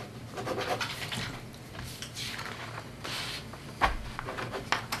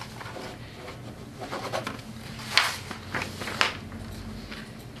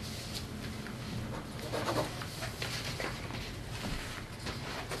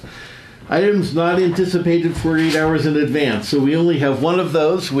 Items not anticipated 48 hours in advance. So we only have one of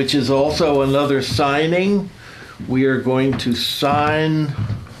those, which is also another signing. we are going to sign.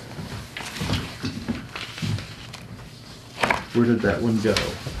 Where did that one go?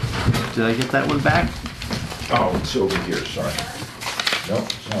 Did I get that one back? Oh, it's over here, sorry. No,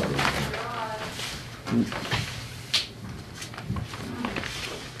 it's not over here.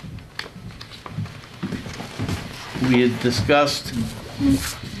 We had discussed,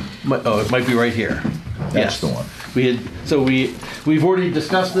 oh, it might be right here. That's Yes. the one. We've already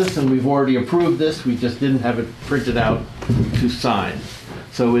discussed this and we've already approved this, we just didn't have it printed out to sign.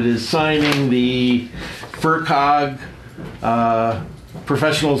 So it is signing the FERCog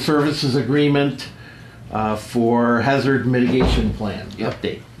professional services agreement for hazard mitigation plan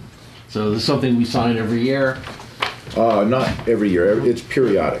update. So this is something we sign every year. Not every year, it's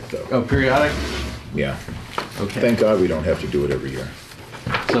periodic though. Oh, periodic? Yeah. Okay. Thank God we don't have to do it every year.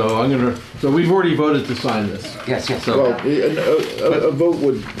 So we've already voted to sign this. Yes, yes. So- Well, a vote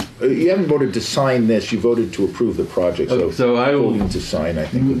would, you haven't voted to sign this, you voted to approve the project, so. So I will- Voting to sign, I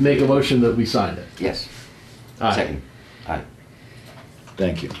think. Make a motion that we sign it. Yes. Aye. Second. Aye.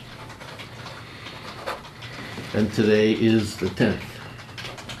 Thank you. And today is the 10th.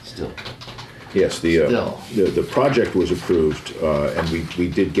 Still. Yes, Still. the project was approved, and we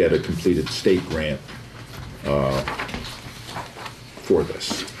did get a completed state grant for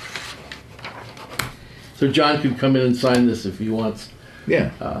this. So John could come in and sign this if he wants.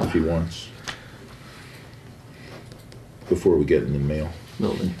 Yeah, if he wants. Before we get in the mail.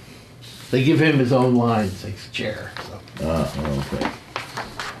 Milton. They give him his own lines, takes a chair. So. Okay.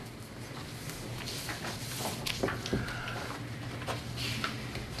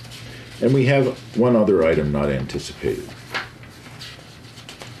 And we have one other item not anticipated.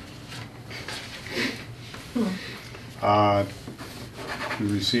 We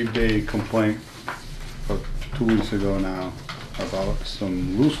received a complaint 2 weeks ago now about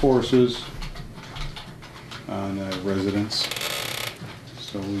some loose horses on a residence.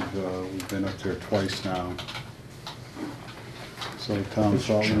 So we've been up there twice now. So the town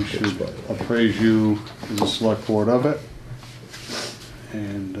thought we should appraise you as a select board of it.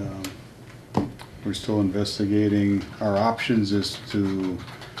 And we're still investigating our options as to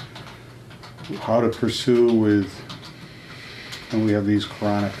how to pursue with, and we have these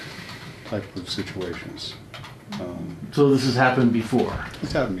chronic type of situations. So this has happened before.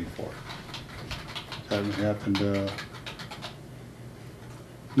 It's happened before. It's happened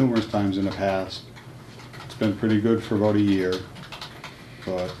numerous times in the past. It's been pretty good for about a year,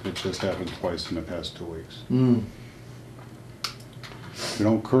 but it just happened twice in the past 2 weeks. Mm. We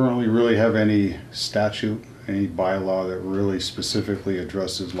don't currently really have any statute, any bylaw that really specifically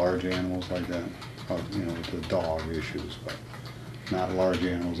addresses large animals like that. You know, the dog issues, but not large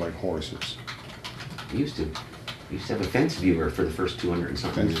animals like horses. We used to have a fence viewer for the first 200 and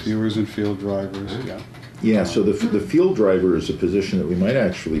something Fence years. viewers and field drivers, yeah. Yeah, so the field driver is a position that we might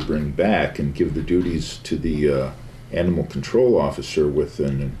actually bring back and give the duties to the animal control officer with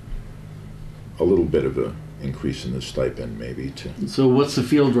a little bit of a increase in the stipend maybe to. So what's the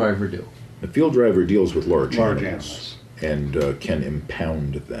field driver do? The field driver deals with large Large animals and can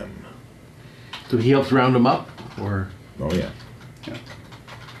impound them. So he helps round them up, or? Oh yeah.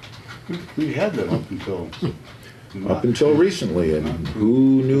 We had that up until Up until recently, and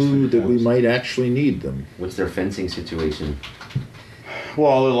who knew that we might actually need them? What's their fencing situation?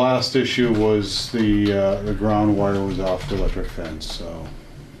 well, the last issue was the ground wire was off the electric fence, so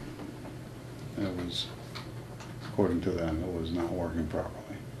it was, according to them, it was not working properly.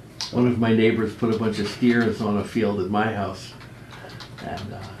 One of my neighbors put a bunch of steers on a field at my house,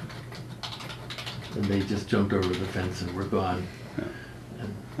 and they just jumped over the fence and were gone.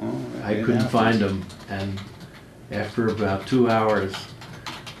 And Well, I it couldn't happens. find them, and after about 2 hours,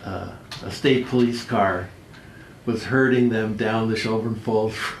 a state police car was herding them down the Shelburne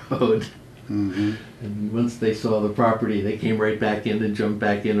Falls Road. Mhm. And once they saw the property, they came right back in and jumped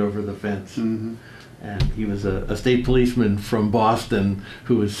back in over the fence. Mhm. And he was a state policeman from Boston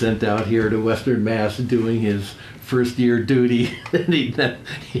who was sent out here to Western Mass doing his first year duty. And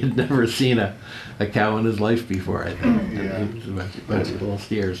he'd never seen a cow in his life before, I think. Yeah. And it was a bunch of little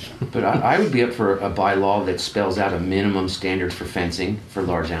steers. But I would be up for a bylaw that spells out a minimum standard for fencing for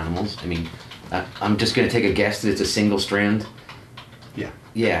large animals. I mean, I'm just going to take a guess that it's a single strand. Yeah.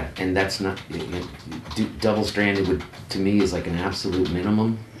 Yeah, and that's not double stranded. Would to me is like an absolute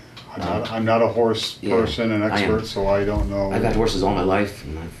minimum. I'm not a horse Yeah, person and I am. expert, so I don't know. I've had horses all my life,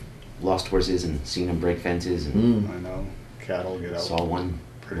 and I've lost horses and seen them break fences, and I know cattle get out. saw one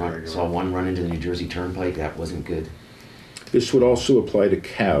Pretty regular. saw one run into the New Jersey Turnpike. That wasn't good. This would also apply to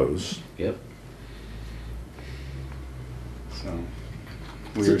cows. Yep. So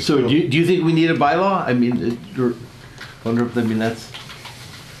we So are still. do you think we need a bylaw? I mean, that's,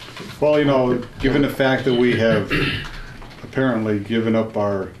 Well, you know, given the fact that we have apparently given up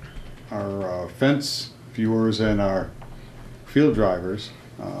our fence viewers and our field drivers,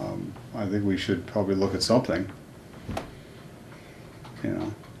 I think we should probably look at something. You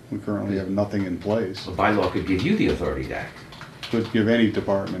know, we currently have nothing in place. A bylaw could give you the authority to act. Could give any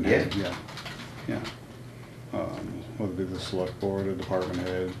department head, Yeah. yeah. Whether it be the select board, the department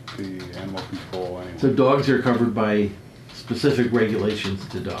head, the animal control, anyone. so dogs are covered by specific regulations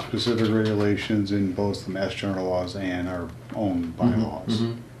to dogs. Specific regulations in both the Mass General laws and our own bylaws.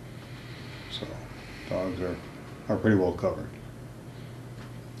 mhm. So dogs are pretty well covered.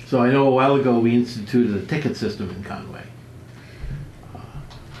 So I know a while ago we instituted a ticket system in Conway.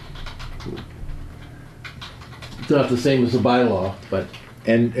 It's not the same as the bylaw, but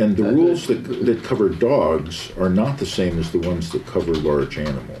And the rules that cover dogs are not the same as the ones that cover large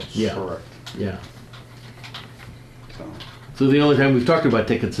animals. Yeah. Correct. yeah. So, So the only time we've talked about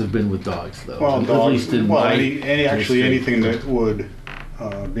tickets have been with dogs, though. well, At dogs, least in well, my actually history. anything that would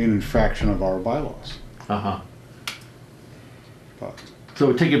be an infraction of our bylaws. Uh-huh. But, So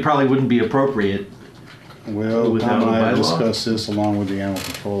a ticket probably wouldn't be appropriate. well, Without Tom and a I have bylaw? discussed this along with the animal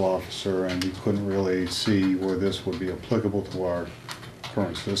control officer, and we couldn't really see where this would be applicable to our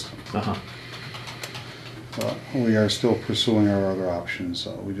current system. Uh-huh. But we are still pursuing our other options,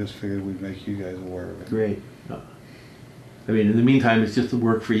 so we just figured we'd make you guys aware of it. Great. I mean, in the meantime, it's just the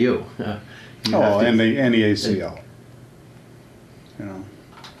work for you. You have Oh, to- and the ACL. You know,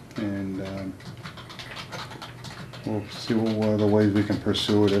 and we'll see what other ways we can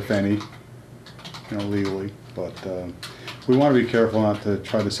pursue it, if any, you know, legally. But we want to be careful not to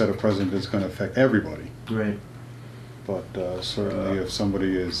try to set a precedent that's going to affect everybody. Right. But certainly if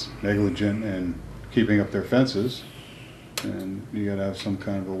somebody is negligent in keeping up their fences, then you got to have some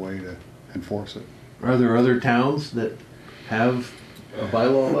kind of a way to enforce it. Are there other towns that have a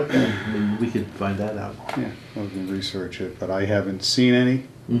bylaw like that? I mean, we could find that out. Yeah, we can research it, but I haven't seen any.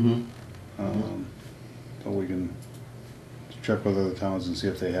 Mm-hmm. So we can check with other towns and see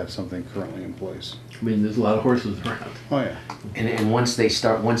if they have something currently in place. I mean, there's a lot of horses around. Oh, yeah. And once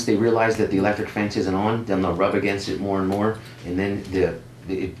they realize that the electric fence isn't on, then they'll rub against it more and more. And then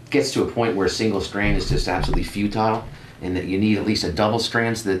it gets to a point where a single strand is just absolutely futile, and that you need at least a double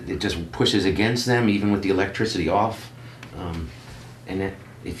strand so that it just pushes against them, even with the electricity off. And that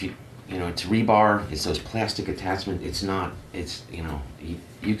if you know, it's rebar, it's those plastic attachments,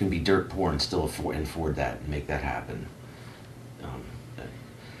 you can be dirt poor and still afford that and make that happen.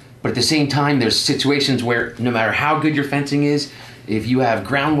 But at the same time, there's situations where no matter how good your fencing is, if you have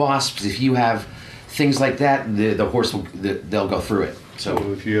ground wasps, if you have things like that, the horse they'll go through it. So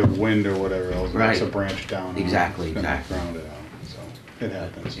So if you have wind or whatever else, Right. it's a branch down. on it, Exactly, it's gonna exactly. Ground it out, so it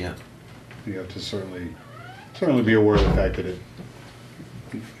happens. yeah, You have to certainly be aware of the fact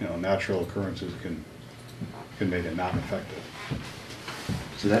that natural occurrences can make it not effective.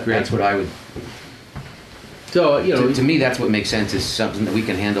 so that's what I would. So, you know, To me, that's what makes sense, is something that we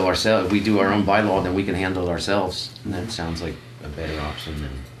can handle ourselves. If we do our own bylaw, then we can handle it ourselves. And that sounds like a better option than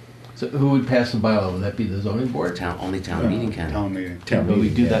so who would pass the bylaw? Would that be the zoning board? only town meeting can. Town meeting. Town But we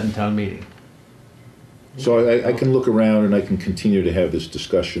meeting, do yeah. that in town meeting. So I can look around and I can continue to have this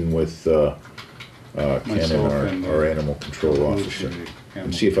discussion with Ken Myself and and the- our animal control officer,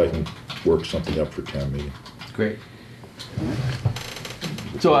 and see if I can work something up for town meeting. Great.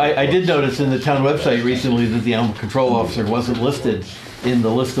 So I did notice in the town website recently that the animal control officer wasn't listed in the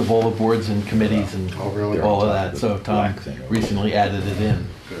list of all the boards and committees and Oh, really? all of that. So Tom Black thing. recently added it in.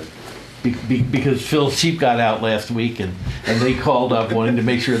 Good. Because Phil's sheep got out last week and they called up wanting to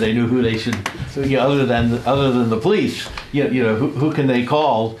make sure they knew who they should. So other than the police, who can they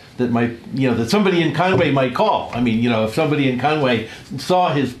call that might that somebody in Conway might call? I mean, if somebody in Conway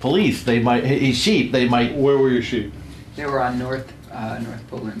saw his police, his sheep, they might. Where were your sheep? They were on North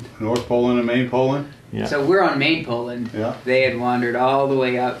Poland. North Poland and Main Poland? Yeah. So we're on Main Poland. Yeah. They had wandered all the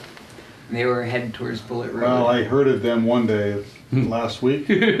way up. And they were headed towards Bullet Road. Well, I heard of them one day last week,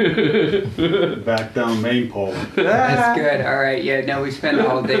 back down Main Poland. That's good. All right. Yeah. No, we spent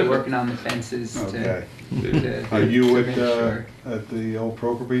all day working on the fences Okay. to Are you make sure. at the old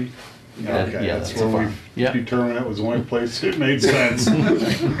Procope? Yeah. Okay, Yeah, that's that's where fine. we Yeah. determined it was the only place it made sense.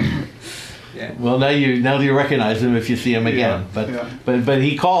 Yeah. Well, now you recognize him if you see him again. Yeah, But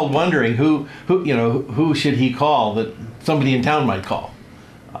he called wondering who should he call that somebody in town might call.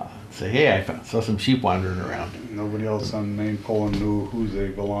 Say, hey, I saw some sheep wandering around. Nobody else on Main Poland knew who they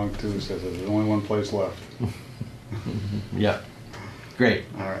belonged to, says there's only one place left. Yeah, great.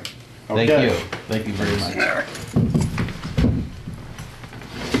 All right. Thank Okay. you very much.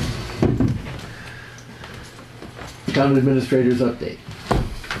 Town administrator's update.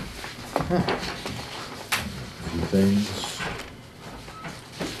 Few things.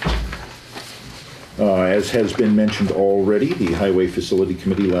 As has been mentioned already, the Highway Facility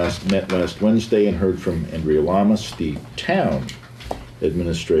Committee met last Wednesday and heard from Andrea Lamas, the town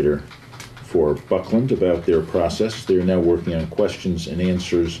administrator for Buckland, about their process. They are now working on questions and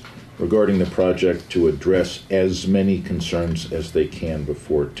answers regarding the project to address as many concerns as they can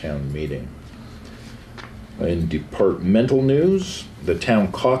before town meeting. In departmental news, the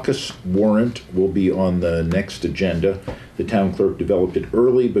town caucus warrant will be on the next agenda. The town clerk developed it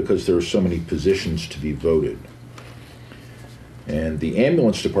early because there are so many positions to be voted. And the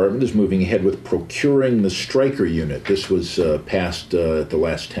ambulance department is moving ahead with procuring the striker unit. This was passed at the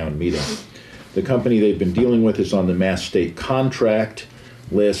last town meeting. The company they've been dealing with is on the Mass State contract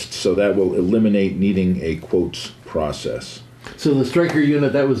list, so that will eliminate needing a quotes process. So the striker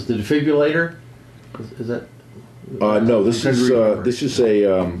unit, that was the defibrillator? Is that? No, this is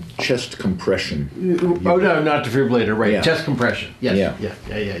a chest compression. Oh, no, not defibrillator, right. Yeah. Chest compression. Yes.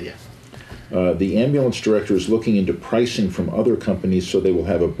 Yeah. The ambulance director is looking into pricing from other companies, so they will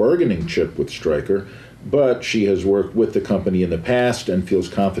have a bargaining chip with Stryker, but she has worked with the company in the past and feels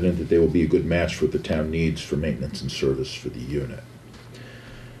confident that they will be a good match for what the town needs for maintenance and service for the unit.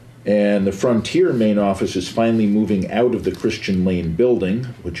 And the Frontier main office is finally moving out of the Christian Lane building,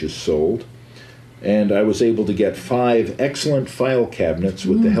 which is sold. And I was able to get 5 excellent file cabinets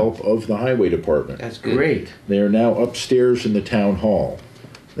with the help of the highway department. That's good. Great. They are now upstairs in the town hall.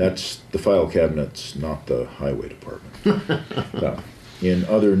 That's the file cabinets, not the highway department. Now, in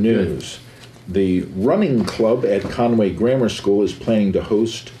other news, the running club at Conway Grammar School is planning to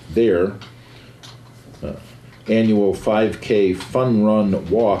host their annual 5K fun run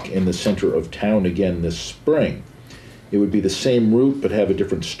walk in the center of town again this spring. It would be the same route but have a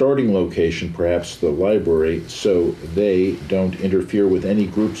different starting location, perhaps the library, so they don't interfere with any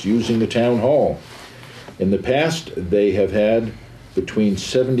groups using the town hall. In the past, they have had between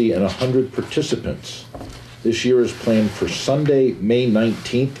 70 and 100 participants. This year is planned for Sunday, May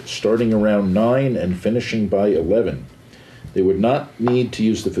 19th, starting around 9 and finishing by 11. They would not need to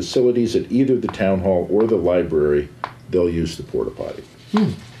use the facilities at either the town hall or the library. They'll use the porta potty.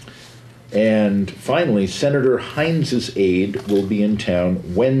 And finally, Senator Heinz's aide will be in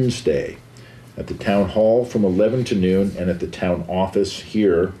town Wednesday at the town hall from 11 to noon and at the town office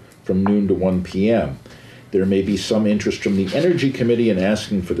here from noon to 1 p.m. There may be some interest from the Energy Committee in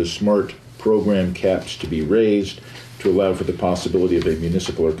asking for the SMART program caps to be raised to allow for the possibility of a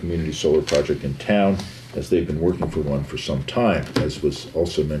municipal or community solar project in town, as they've been working for one for some time, as was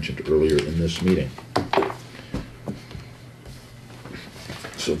also mentioned earlier in this meeting.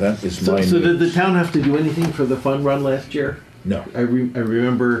 So that is my So did the news. town have to do anything for the fun run last year? No, I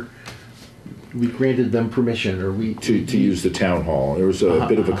remember we granted them permission, or we... to use the town hall. There was a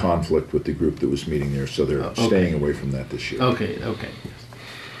bit of a conflict with the group that was meeting there, so they're Okay. staying away from that this year. Okay.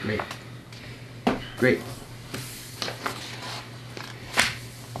 Great.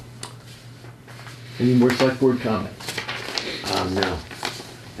 Any more select board comments? No,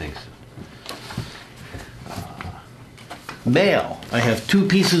 thanks. Mail. I have 2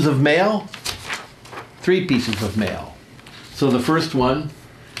 pieces of mail, 3 pieces of mail. So the first one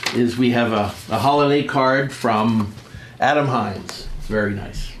is we have a holiday card from Adam Hines. It's very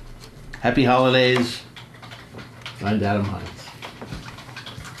nice. Happy holidays, signed Adam Hines.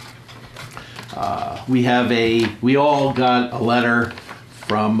 We all got a letter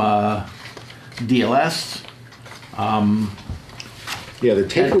from DLS. Yeah, the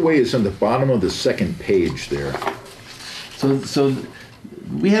takeaway is on the bottom of the second page there. So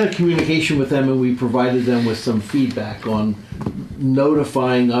we had a communication with them, and we provided them with some feedback on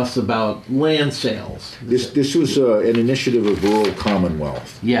notifying us about land sales. This was an initiative of Rural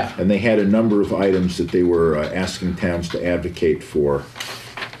Commonwealth. Yeah. And they had a number of items that they were asking towns to advocate for.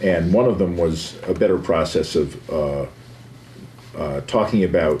 And one of them was a better process of talking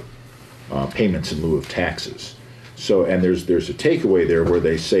about payments in lieu of taxes. So, and there's a takeaway there where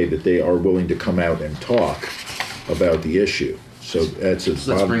they say that they are willing to come out and talk about the issue. So that's at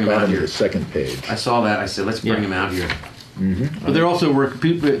the bring 'em out bottom of here. the second page. I saw that. I said, let's bring Yeah. him out here. But there also were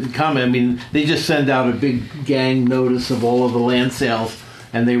people comment. I mean, they just send out a big gang notice of all of the land sales,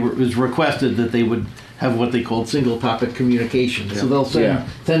 and it was requested that they would have what they called single topic communication. So they'll send Yeah.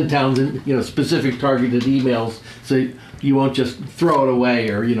 10 towns, specific targeted emails, so you won't just throw it away,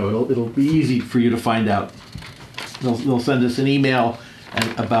 or it'll be easy for you to find out. They'll send us an email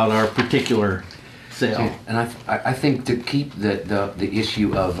about our particular sale. And I think to keep the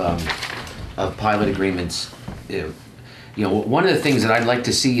issue of pilot agreements, you know, one of the things that I'd like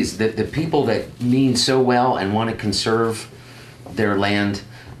to see is that the people that mean so well and want to conserve their land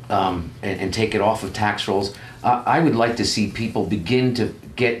and take it off of tax rolls, I would like to see people begin to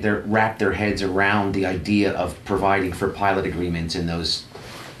wrap their heads around the idea of providing for pilot agreements in those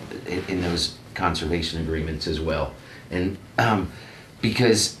conservation agreements as well, and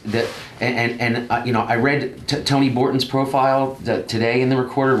because you know, I read Tony Borton's profile today in the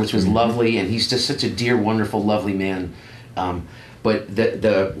Recorder, which was lovely, and he's just such a dear, wonderful, lovely man. But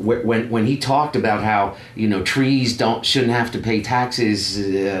when he talked about how, you know, trees shouldn't have to pay taxes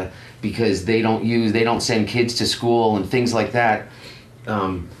because they don't send kids to school and things like that.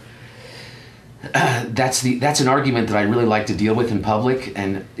 That's an argument that I really like to deal with in public,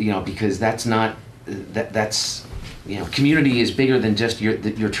 and you know, because that's you know, community is bigger than just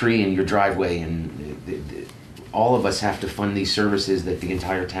your tree and your driveway, and all of us have to fund these services that the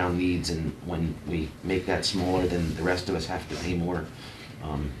entire town needs, and when we make that smaller, then the rest of us have to pay more.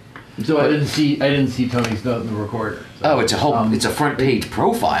 So I didn't see Tony's note in the Recorder. So, Oh, it's a front page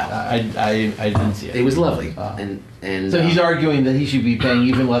profile. I didn't see it. It was lovely, and so he's arguing that he should be paying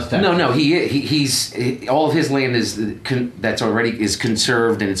even less tax. No, he's all of his land is that's already is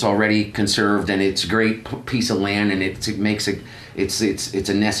conserved, and it's already conserved, and it's a great piece of land, and it's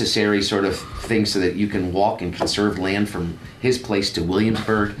a necessary sort of thing so that you can walk and conserve land from his place to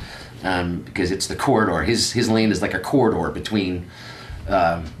Williamsburg, because it's the corridor. His land is like a corridor between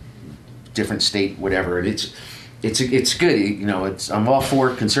different state whatever, and it's good, you know. I'm all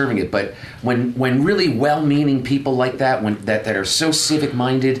for conserving it, but when really well-meaning people like that, that are so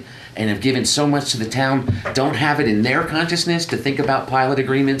civic-minded and have given so much to the town, don't have it in their consciousness to think about pilot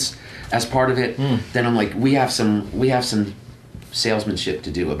agreements as part of it, then I'm like, we have some salesmanship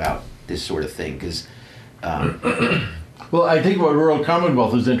to do about this sort of thing, because well, I think what Rural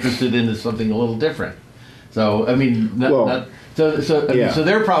Commonwealth is interested in is something a little different. So I mean, so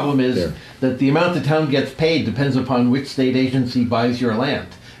their problem is that the amount the town gets paid depends upon which state agency buys your land,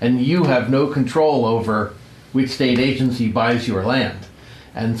 and you have no control over which state agency buys your land.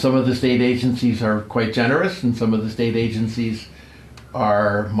 And some of the state agencies are quite generous, and some of the state agencies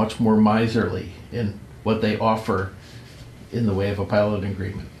are much more miserly in what they offer in the way of a pilot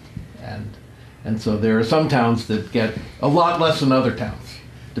agreement. And so there are some towns that get a lot less than other towns,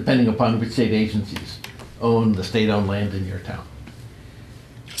 depending upon which state agencies own the state-owned land in your town.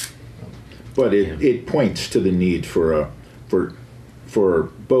 But it points to the need for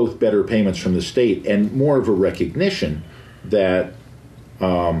both better payments from the state and more of a recognition that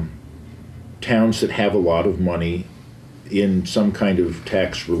towns that have a lot of money in some kind of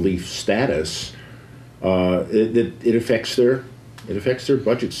tax relief status, it affects their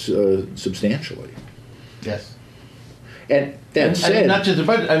budgets substantially. Yes. And that said, and not just the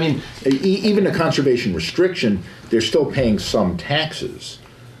budget. I mean, even a conservation restriction, they're still paying some taxes,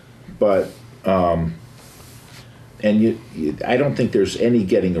 but I don't think there's any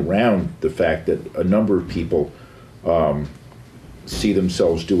getting around the fact that a number of people see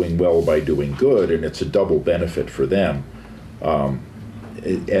themselves doing well by doing good, and it's a double benefit for them.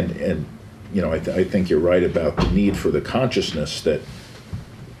 And you know, I think you're right about the need for the consciousness that,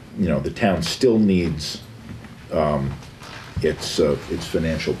 you know, the town still needs its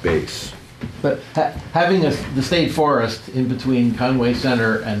financial base. but having the state forest in between Conway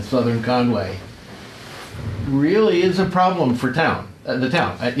Center and southern Conway really is a problem for the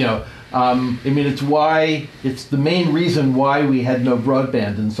town. You know, I mean, it's the main reason why we had no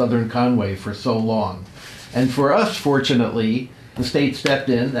broadband in southern Conway for so long. And for us, fortunately, the state stepped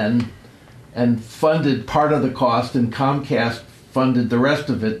in and funded part of the cost, and Comcast funded the rest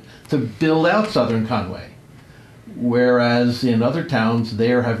of it to build out southern Conway. Whereas in other towns,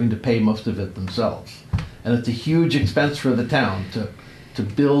 they are having to pay most of it themselves. And it's a huge expense for the town to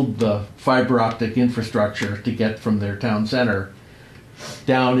build the fiber optic infrastructure to get from their town center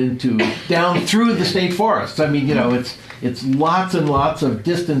down through the state forests. I mean, you know, it's lots and lots of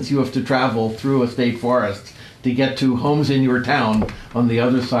distance you have to travel through a state forest to get to homes in your town on the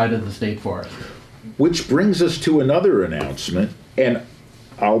other side of the state forest. Which brings us to another announcement, and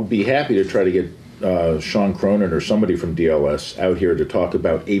I'll be happy to try to get Sean Cronin or somebody from DLS out here to talk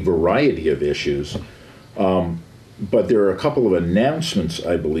about a variety of issues. But there are a couple of announcements,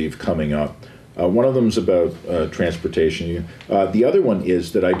 I believe, coming up. One of them is about transportation. The other one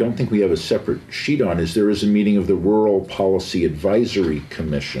is that I don't think we have a separate sheet on, is there is a meeting of the Rural Policy Advisory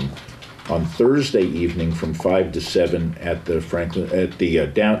Commission on Thursday evening from 5 to 7 at the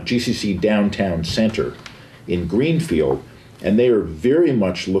GCC Downtown Center in Greenfield, and they are very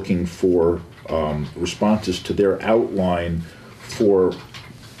much looking for responses to their outline for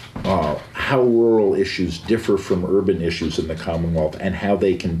how rural issues differ from urban issues in the Commonwealth and how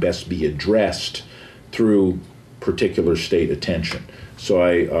they can best be addressed through particular state attention. So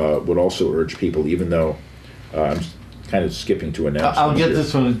I would also urge people, even though I'm kind of skipping to announcements. I'll get here.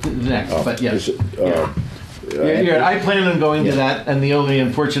 this one next, but yes. Yeah. I plan on going to that, and the only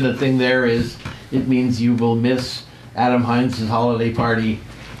unfortunate thing there is it means you will miss Adam Hines' holiday party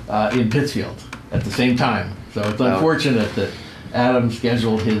in Pittsfield at the same time. So it's unfortunate that Adam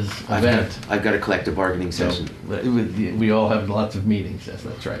scheduled his event. I've got a collective bargaining session. We all have lots of meetings. Yes,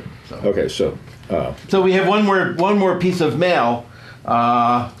 that's right. So. Okay, so So we have one more piece of mail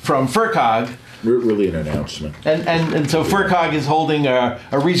from FERCOG. really an announcement. And so FERCOG is holding a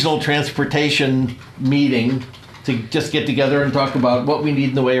regional transportation meeting to just get together and talk about what we need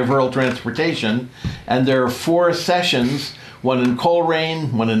in the way of rural transportation. And there are 4 sessions, one in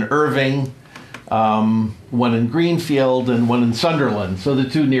Coleraine, one in Irving, one in Greenfield, and one in Sunderland. So the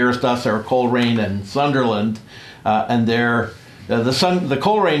 2 nearest us are Coleraine and Sunderland. And they're, the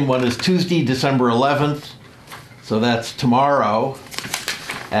Coleraine one is Tuesday, December 11th. So that's tomorrow.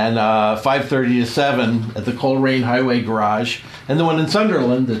 And 5:30 to 7 at the Coleraine Highway Garage. And the one in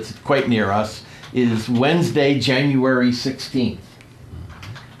Sunderland, that's quite near us, is Wednesday, January 16th.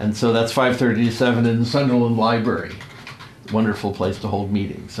 And so that's 5:30 to 7 in the Sunderland Library. Wonderful place to hold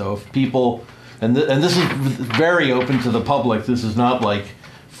meetings. So if people, and this is very open to the public, this is not like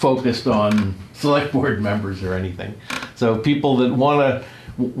focused on select board members or anything. So people that want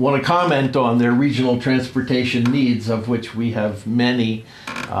to comment on their regional transportation needs, of which we have many,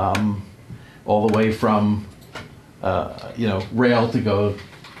 all the way from rail to go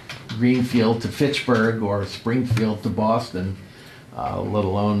Greenfield to Fitchburg or Springfield to Boston, let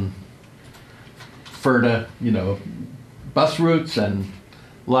alone FERDA, bus routes and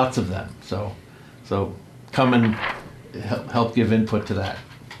lots of them. So come and help give input to that.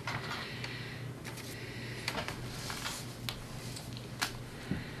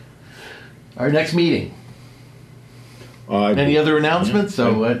 Our next meeting. Any other announcements?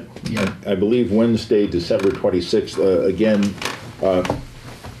 I believe Wednesday, December 26th. Again,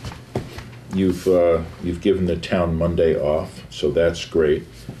 you've given the town Monday off, so that's great.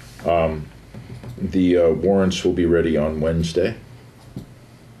 The warrants will be ready on Wednesday,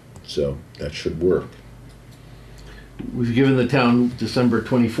 so that should work. We've given the town December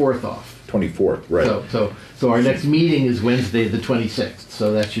 24th off. 24th, right? So our next meeting is Wednesday the 26th.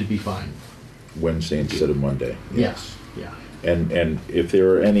 So that should be fine. Wednesday instead of Monday. Yes. Yeah. And if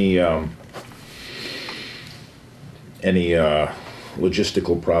there are any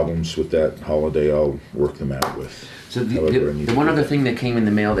logistical problems with that holiday, I'll work them out with. So the one other thing that came in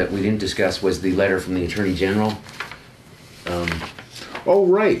the mail that we didn't discuss was the letter from the Attorney General. Oh,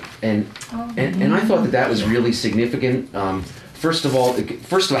 right. And I thought that was really significant. First of all,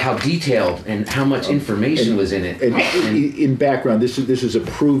 how detailed and how much information was in it. In background, this is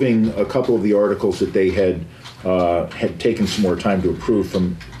approving a couple of the articles that they had taken some more time to approve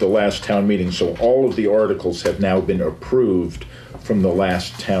from the last town meeting. So all of the articles have now been approved from the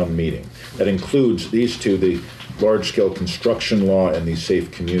last town meeting. That includes these 2, the large-scale construction law and the safe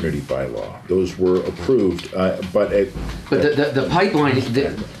community bylaw. Those were approved, but the pipeline,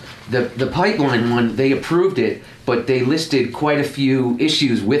 the pipeline one, they approved it, but they listed quite a few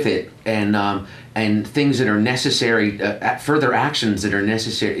issues with it and things that are necessary, further actions that are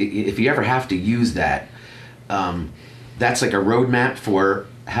necessary if you ever have to use that. That's like a roadmap for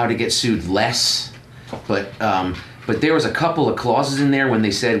how to get sued less, but there was a couple of clauses in there when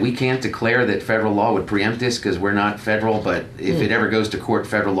they said we can't declare that federal law would preempt this because we're not federal, but if it ever goes to court,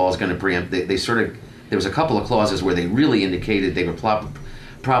 federal law is going to preempt. They there was a couple of clauses where they really indicated they were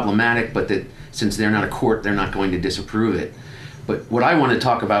problematic, but that since they're not a court, they're not going to disapprove it. But what I want to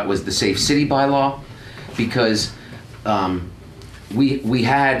talk about was the Safe City bylaw, because we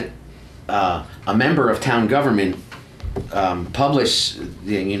had a member of town government publish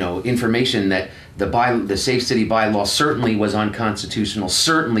information that the Safe City bylaw certainly was unconstitutional,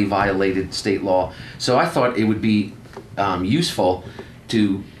 certainly violated state law. So I thought it would be useful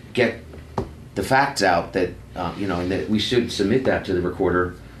to get the facts out that and that we should submit that to the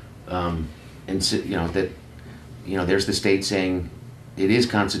recorder, and that there's the state saying it is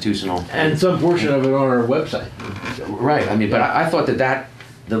constitutional and some portion of it on our website. Right. I mean, but I thought that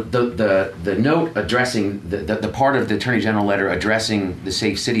the note addressing the part of the Attorney General letter addressing the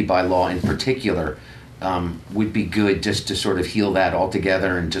Safe City bylaw in particular would be good, just to sort of heal that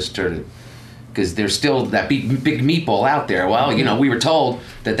altogether, and just sort of, because there's still that big meatball out there. Well, we were told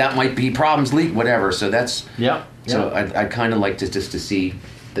that might be problems, leak, whatever. So that's So I'd kind of like to just to see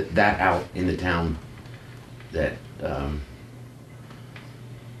that out in the town, that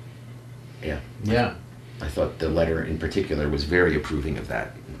Yeah, Yeah. I thought the letter in particular was very approving of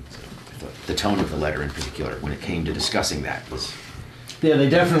that. So I thought the tone of the letter in particular, when it came to discussing that, was Yeah, they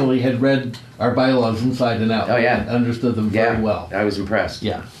definitely had read our bylaws inside and out. Oh, yeah. And understood them yeah. very well. I was impressed.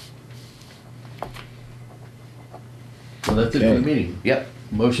 Yeah. So that's it for the Okay. meeting. Yep.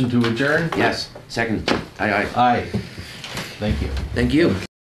 Motion to adjourn? Yes. Second. Aye. Aye. Aye. Thank you. Thank you.